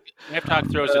 Knife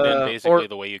Talk throws it in basically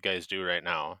the way you guys do right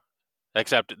now,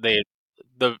 except they're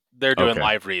doing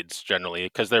live reads generally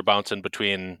because they're bouncing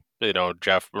between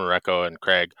Jeff, Mareko, and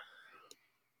Craig.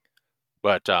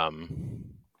 But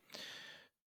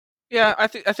yeah, I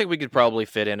think we could probably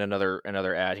fit in another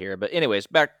ad here. But anyways,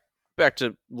 back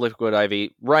to Liquid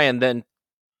IV. Ryan then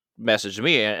messaged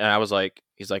me and I was like,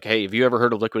 he's like, hey, have you ever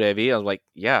heard of Liquid IV? I was like,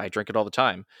 yeah, I drink it all the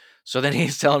time. So then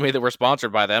he's telling me that we're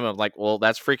sponsored by them. I'm like, well,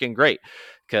 that's freaking great.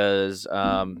 Because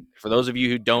for those of you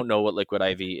who don't know what Liquid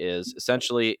IV is,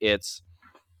 essentially it's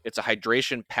a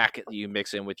hydration packet that you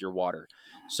mix in with your water.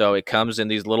 So it comes in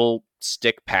these little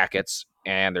stick packets,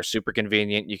 and they're super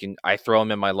convenient. I throw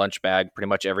them in my lunch bag pretty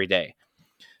much every day.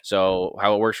 So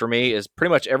how it works for me is pretty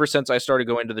much ever since I started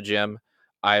going to the gym,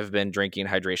 I've been drinking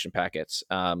hydration packets,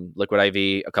 Liquid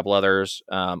IV, a couple others.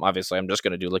 Obviously, I'm just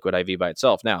going to do Liquid IV by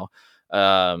itself now.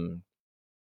 But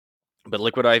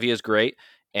Liquid IV is great,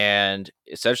 and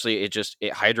essentially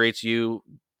it hydrates you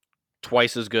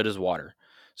twice as good as water.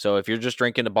 So if you're just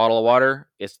drinking a bottle of water,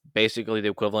 it's basically the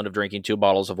equivalent of drinking 2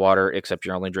 bottles of water, except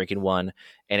you're only drinking one,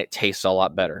 and it tastes a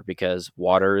lot better because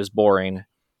water is boring.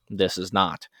 This is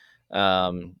not.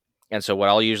 And so what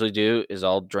I'll usually do is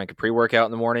I'll drink a pre-workout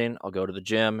in the morning. I'll go to the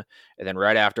gym, and then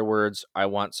right afterwards, I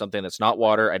want something that's not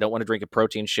water. I don't want to drink a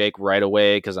protein shake right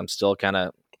away because I'm still kind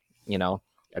of,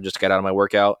 I just got out of my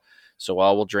workout. So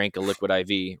I will drink a Liquid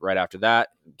IV right after that,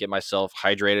 get myself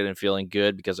hydrated and feeling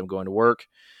good because I'm going to work.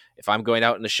 If I'm going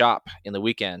out in the shop in the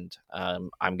weekend, I'm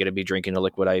going to be drinking a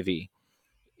Liquid IV.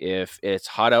 If it's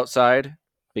hot outside,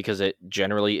 because it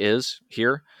generally is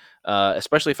here,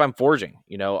 especially if I'm foraging,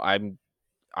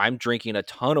 I'm drinking a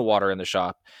ton of water in the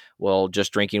shop. Well,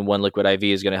 just drinking one Liquid IV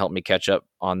is going to help me catch up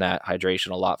on that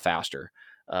hydration a lot faster.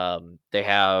 They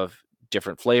have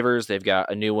different flavors. They've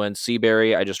got a new one, Sea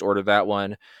Berry. I just ordered that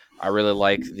one. I really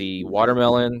like the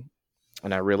watermelon,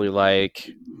 and I really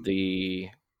like the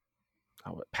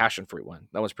passion fruit one.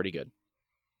 That one's pretty good.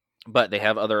 But they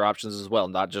have other options as well,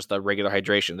 not just the regular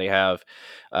hydration. They have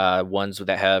ones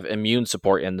that have immune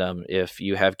support in them. If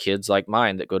you have kids like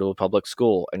mine that go to a public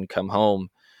school and come home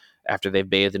after they've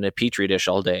bathed in a petri dish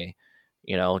all day,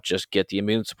 just get the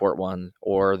immune support one.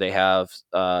 Or they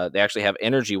actually have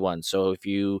energy ones. So if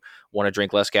you want to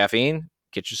drink less caffeine,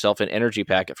 get yourself an energy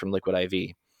packet from Liquid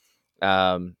IV.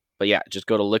 But yeah, just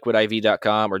go to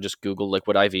liquidiv.com or just Google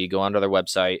Liquid IV, go onto their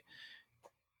website,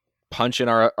 punch in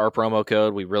our promo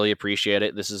code. We really appreciate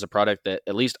it. This is a product that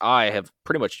at least I have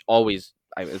pretty much always,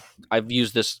 I've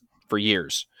used this for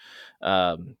years.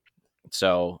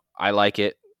 So I like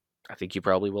it. I think you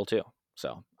probably will too.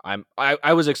 So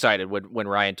I was excited when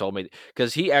Ryan told me,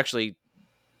 because he actually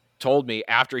told me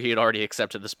after he had already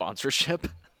accepted the sponsorship,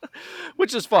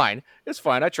 which is fine. It's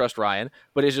fine. I trust Ryan,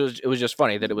 but it was just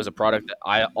funny that it was a product that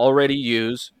I already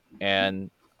use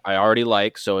and I already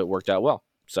like. So it worked out well.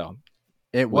 So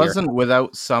it wasn't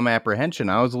without some apprehension.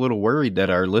 I was a little worried that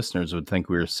our listeners would think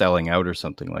we were selling out or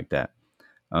something like that.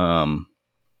 And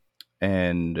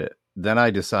then I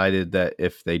decided that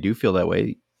if they do feel that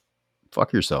way,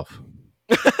 fuck yourself.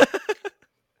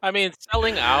 I mean,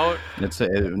 selling out.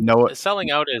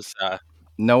 Selling out is.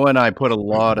 Noah and I put a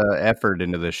lot of effort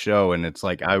into this show, and it's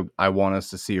like I want us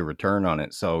to see a return on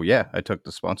it. So yeah, I took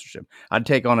the sponsorship. I'd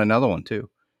take on another one too.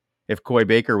 If Coy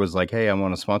Baker was like, "Hey, I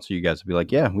want to sponsor you guys," I'd be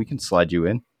like, "Yeah, we can slide you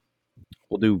in.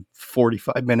 We'll do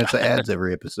 45 minutes of ads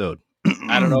every episode."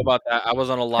 I don't know about that. I was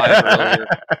on a live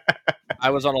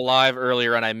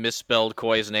earlier. And I misspelled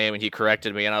Coy's name, and he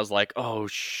corrected me, and I was like, "Oh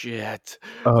shit!"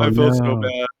 I felt so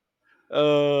bad.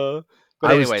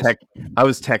 But anyways, I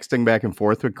was texting back and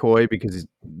forth with Coy because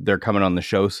they're coming on the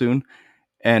show soon,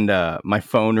 and my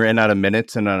phone ran out of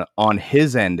minutes, and on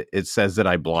his end it says that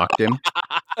I blocked him.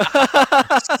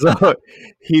 So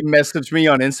he messaged me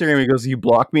on Instagram. He goes, "You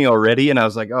blocked me already?" And I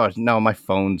was like, "Oh no, my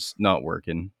phone's not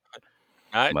working."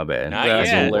 My bad. That's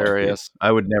hilarious.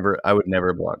 I would never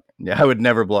block. Yeah, I would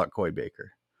never block Coy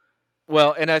Baker.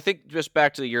 Well, and I think just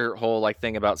back to your whole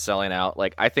thing about selling out.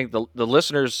 I think the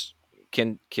listeners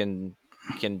can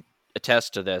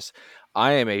attest to this.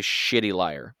 I am a shitty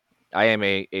liar. I am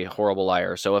a horrible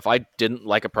liar. So if I didn't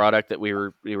like a product that we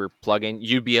were plugging,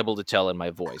 you'd be able to tell in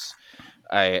my voice.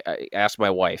 I asked my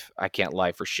wife. I can't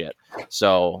lie for shit.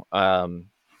 So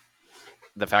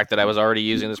the fact that I was already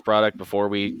using this product before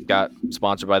we got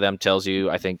sponsored by them tells you,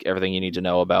 I think, everything you need to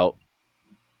know about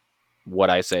what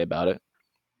I say about it.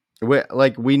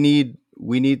 We need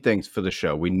things for the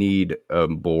show. We need a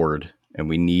board, and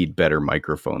we need better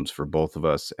microphones for both of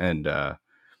us. And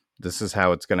this is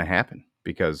how it's going to happen.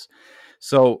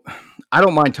 So I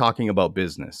don't mind talking about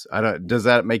business. Does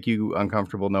that make you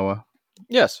uncomfortable, Noah?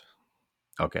 Yes.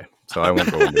 Okay. So I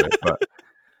won't go into it, but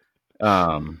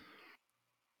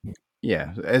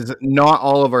yeah, as not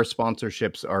all of our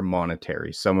sponsorships are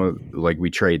monetary. Some of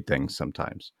we trade things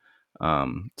sometimes.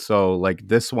 So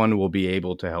this one will be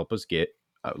able to help us get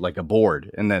a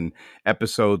board, and then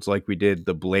episodes like we did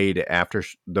the Blade after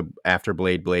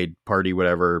Blade party,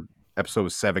 whatever,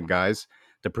 episode 7, guys.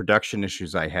 The production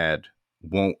issues I had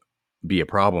won't be a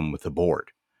problem with the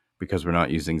board because we're not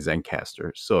using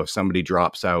Zencaster. So if somebody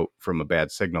drops out from a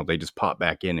bad signal, they just pop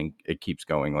back in and it keeps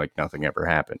going like nothing ever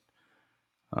happened.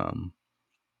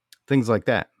 Things like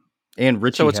that. And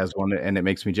Richie has one, and it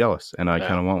makes me jealous, and I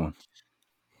kind of want one.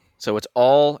 So it's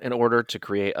all in order to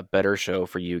create a better show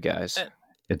for you guys.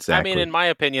 Exactly. I mean, in my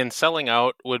opinion, selling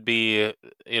out would be,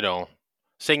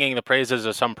 singing the praises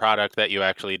of some product that you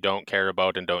actually don't care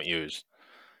about and don't use.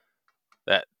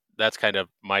 That's kind of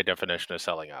my definition of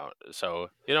selling out. So,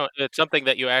 it's something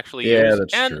that you actually use. Yeah,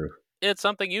 that's and true. It's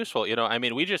something useful. I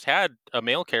mean, we just had a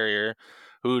mail carrier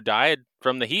who died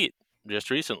from the heat just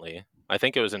recently. I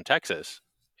think it was in Texas.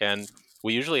 And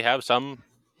we usually have some,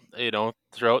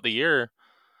 throughout the year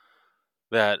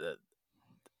that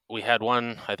we had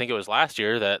one, I think it was last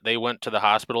year, that they went to the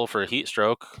hospital for a heat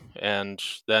stroke, and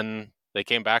then they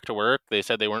came back to work. They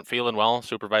said they weren't feeling well.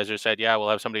 Supervisor said, yeah, we'll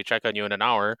have somebody check on you in an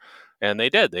hour. And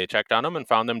they did. They checked on them and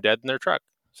found them dead in their truck.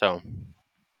 So,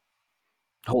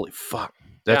 holy fuck.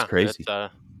 That's crazy.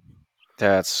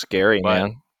 That's scary,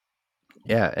 man.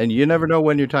 Yeah, and you never know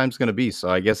when your time's going to be. So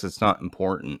I guess it's not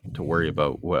important to worry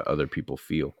about what other people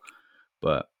feel,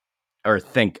 or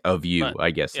think of you, I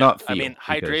guess. Yeah, not feel. I mean,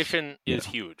 hydration is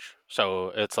huge.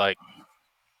 So it's like,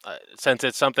 since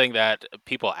it's something that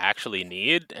people actually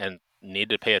need and need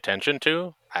to pay attention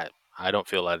to, I don't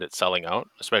feel that it's selling out,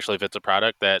 especially if it's a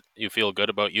product that you feel good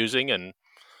about using and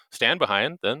stand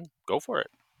behind, then go for it.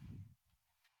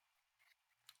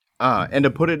 And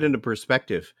to put it into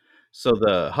perspective, so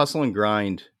the Hustle and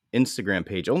Grind Instagram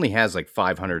page only has like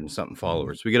 500 and something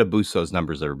followers. We got to boost those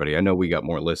numbers, everybody. I know we got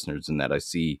more listeners than that. I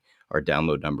see our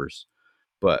download numbers.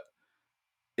 But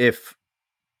if,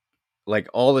 like,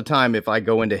 all the time, if I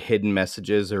go into hidden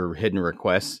messages or hidden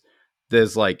requests,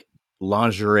 there's like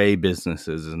lingerie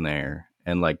businesses in there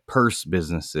and like purse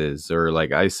businesses, or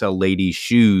like I sell ladies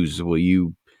shoes. Will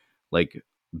you like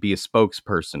be a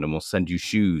spokesperson and we'll send you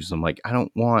shoes? I'm like, I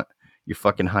don't want your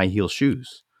fucking high heel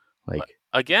shoes. Like,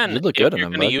 again, you look if good you're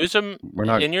going to use them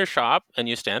in your shop and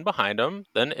you stand behind them,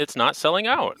 then it's not selling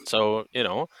out. So,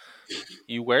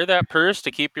 you wear that purse to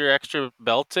keep your extra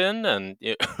belts in, and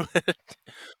you put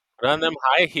on them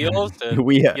high heels and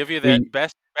give you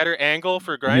that better angle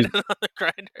for grinding on the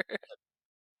grinder.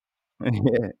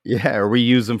 Yeah, or we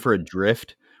use them for a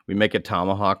drift. We make a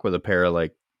tomahawk with a pair of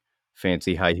like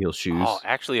fancy high heel shoes. Oh,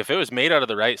 actually, if it was made out of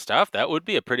the right stuff, that would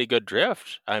be a pretty good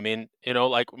drift. I mean,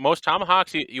 like most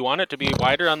tomahawks, you want it to be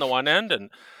wider on the one end,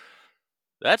 and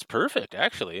that's perfect,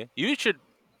 actually.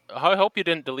 I hope you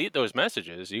didn't delete those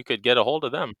messages. You could get a hold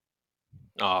of them.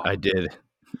 Oh, I did.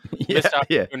 Missed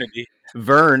opportunity.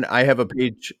 Vern, I have a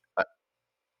page.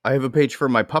 I have a page for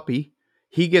my puppy.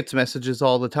 He gets messages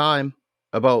all the time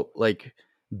about like,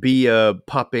 be a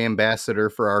pup ambassador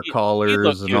for our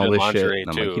collars and all this shit. And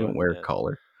I'm like, you don't wear a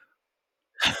collar.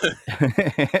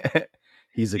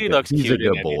 He's a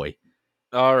good boy.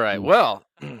 All right. Well,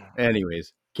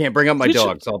 anyways, can't bring up my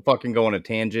dog, so I'll fucking go on a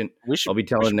tangent. I'll be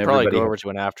telling everybody. Probably go over to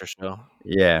an after show.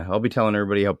 Yeah, I'll be telling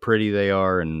everybody how pretty they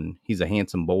are, and he's a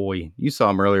handsome boy. You saw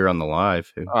him earlier on the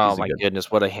live. Oh my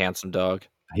goodness, what a handsome dog!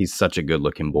 He's such a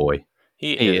good-looking boy.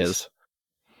 He is.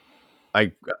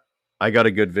 I got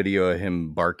a good video of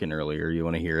him barking earlier. You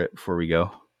want to hear it before we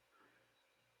go?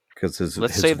 Because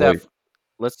let's save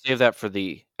that for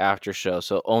the after show,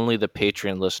 so only the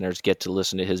Patreon listeners get to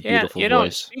listen to his beautiful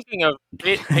voice. Speaking of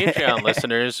Patreon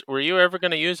listeners, were you ever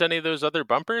going to use any of those other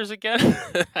bumpers again?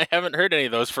 I haven't heard any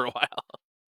of those for a while.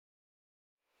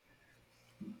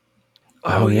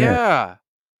 Oh yeah.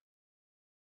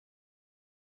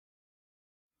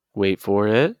 Wait for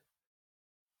it.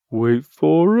 Wait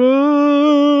for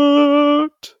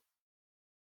it.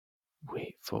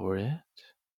 Wait for it.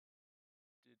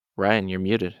 Ryan, you're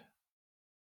muted.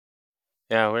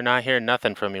 Yeah, we're not hearing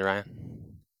nothing from you,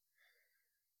 Ryan.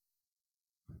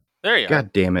 There you are.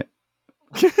 God damn it.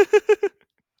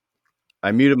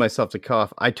 I muted myself to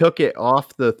cough. I took it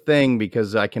off the thing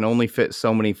because I can only fit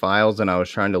so many files, and I was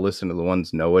trying to listen to the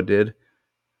ones Noah did.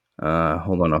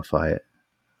 Hold on, I'll find it.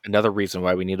 Another reason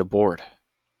why we need a board.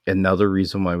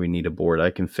 I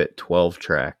can fit 12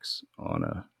 tracks on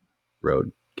a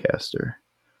Rodecaster.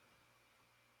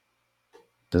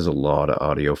 There's a lot of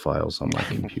audio files on my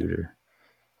computer.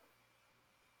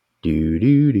 Do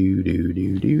do do do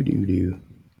do do do do.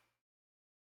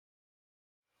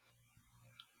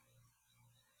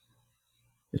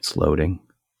 It's loading.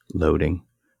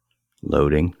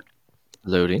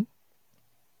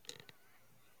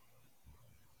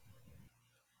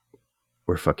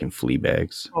 We're fucking flea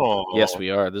bags. Oh. Yes, we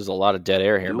are. There's a lot of dead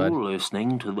air here, bud. You're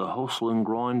listening to the Hustle and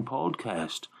Grind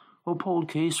podcast, a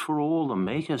podcast for all the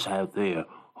makers out there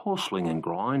hustling and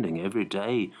grinding every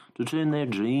day to turn their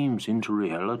dreams into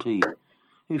reality.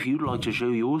 If you'd like to show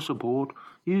your support,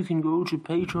 you can go to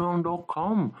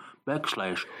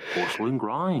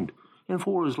patreon.com/hustleandgrind. And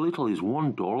for as little as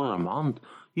 $1 a month,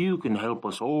 you can help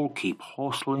us all keep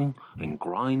hustling and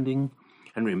grinding.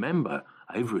 And remember,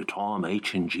 every time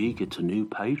H&G gets a new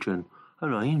patron,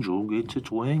 an angel gets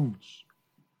its wings.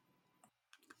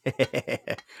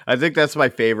 I think that's my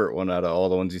favorite one out of all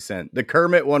the ones you sent. The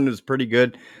Kermit one was pretty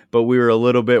good, but we were a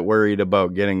little bit worried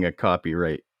about getting a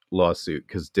copyright lawsuit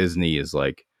because Disney is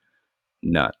like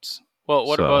nuts. Well,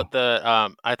 what about the?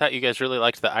 I thought you guys really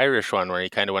liked the Irish one where he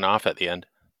kind of went off at the end.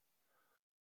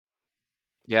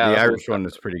 Yeah, the Irish one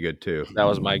was pretty good too. That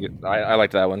was my good. I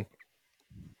liked that one.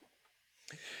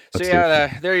 So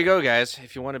there you go, guys.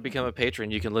 If you want to become a patron,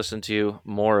 you can listen to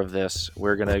more of this.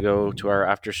 We're going to go to our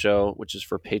after show, which is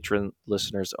for patron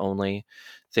listeners only.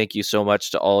 Thank you so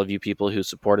much to all of you people who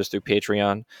support us through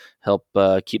Patreon. Help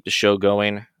keep the show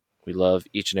going. We love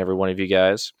each and every one of you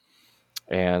guys.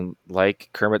 And like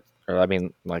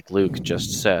Luke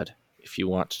just said, if you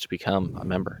want to become a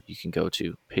member, you can go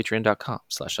to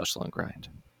patreon.com/hustleandgrind.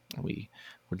 And we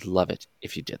would love it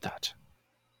if you did that.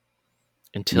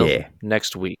 Until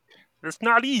next week. It's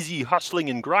not easy hustling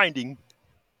and grinding.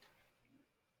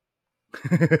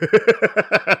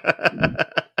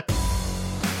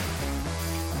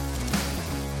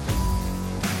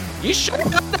 You sure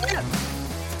about that?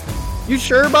 You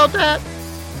sure about that?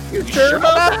 You sure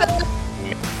about that?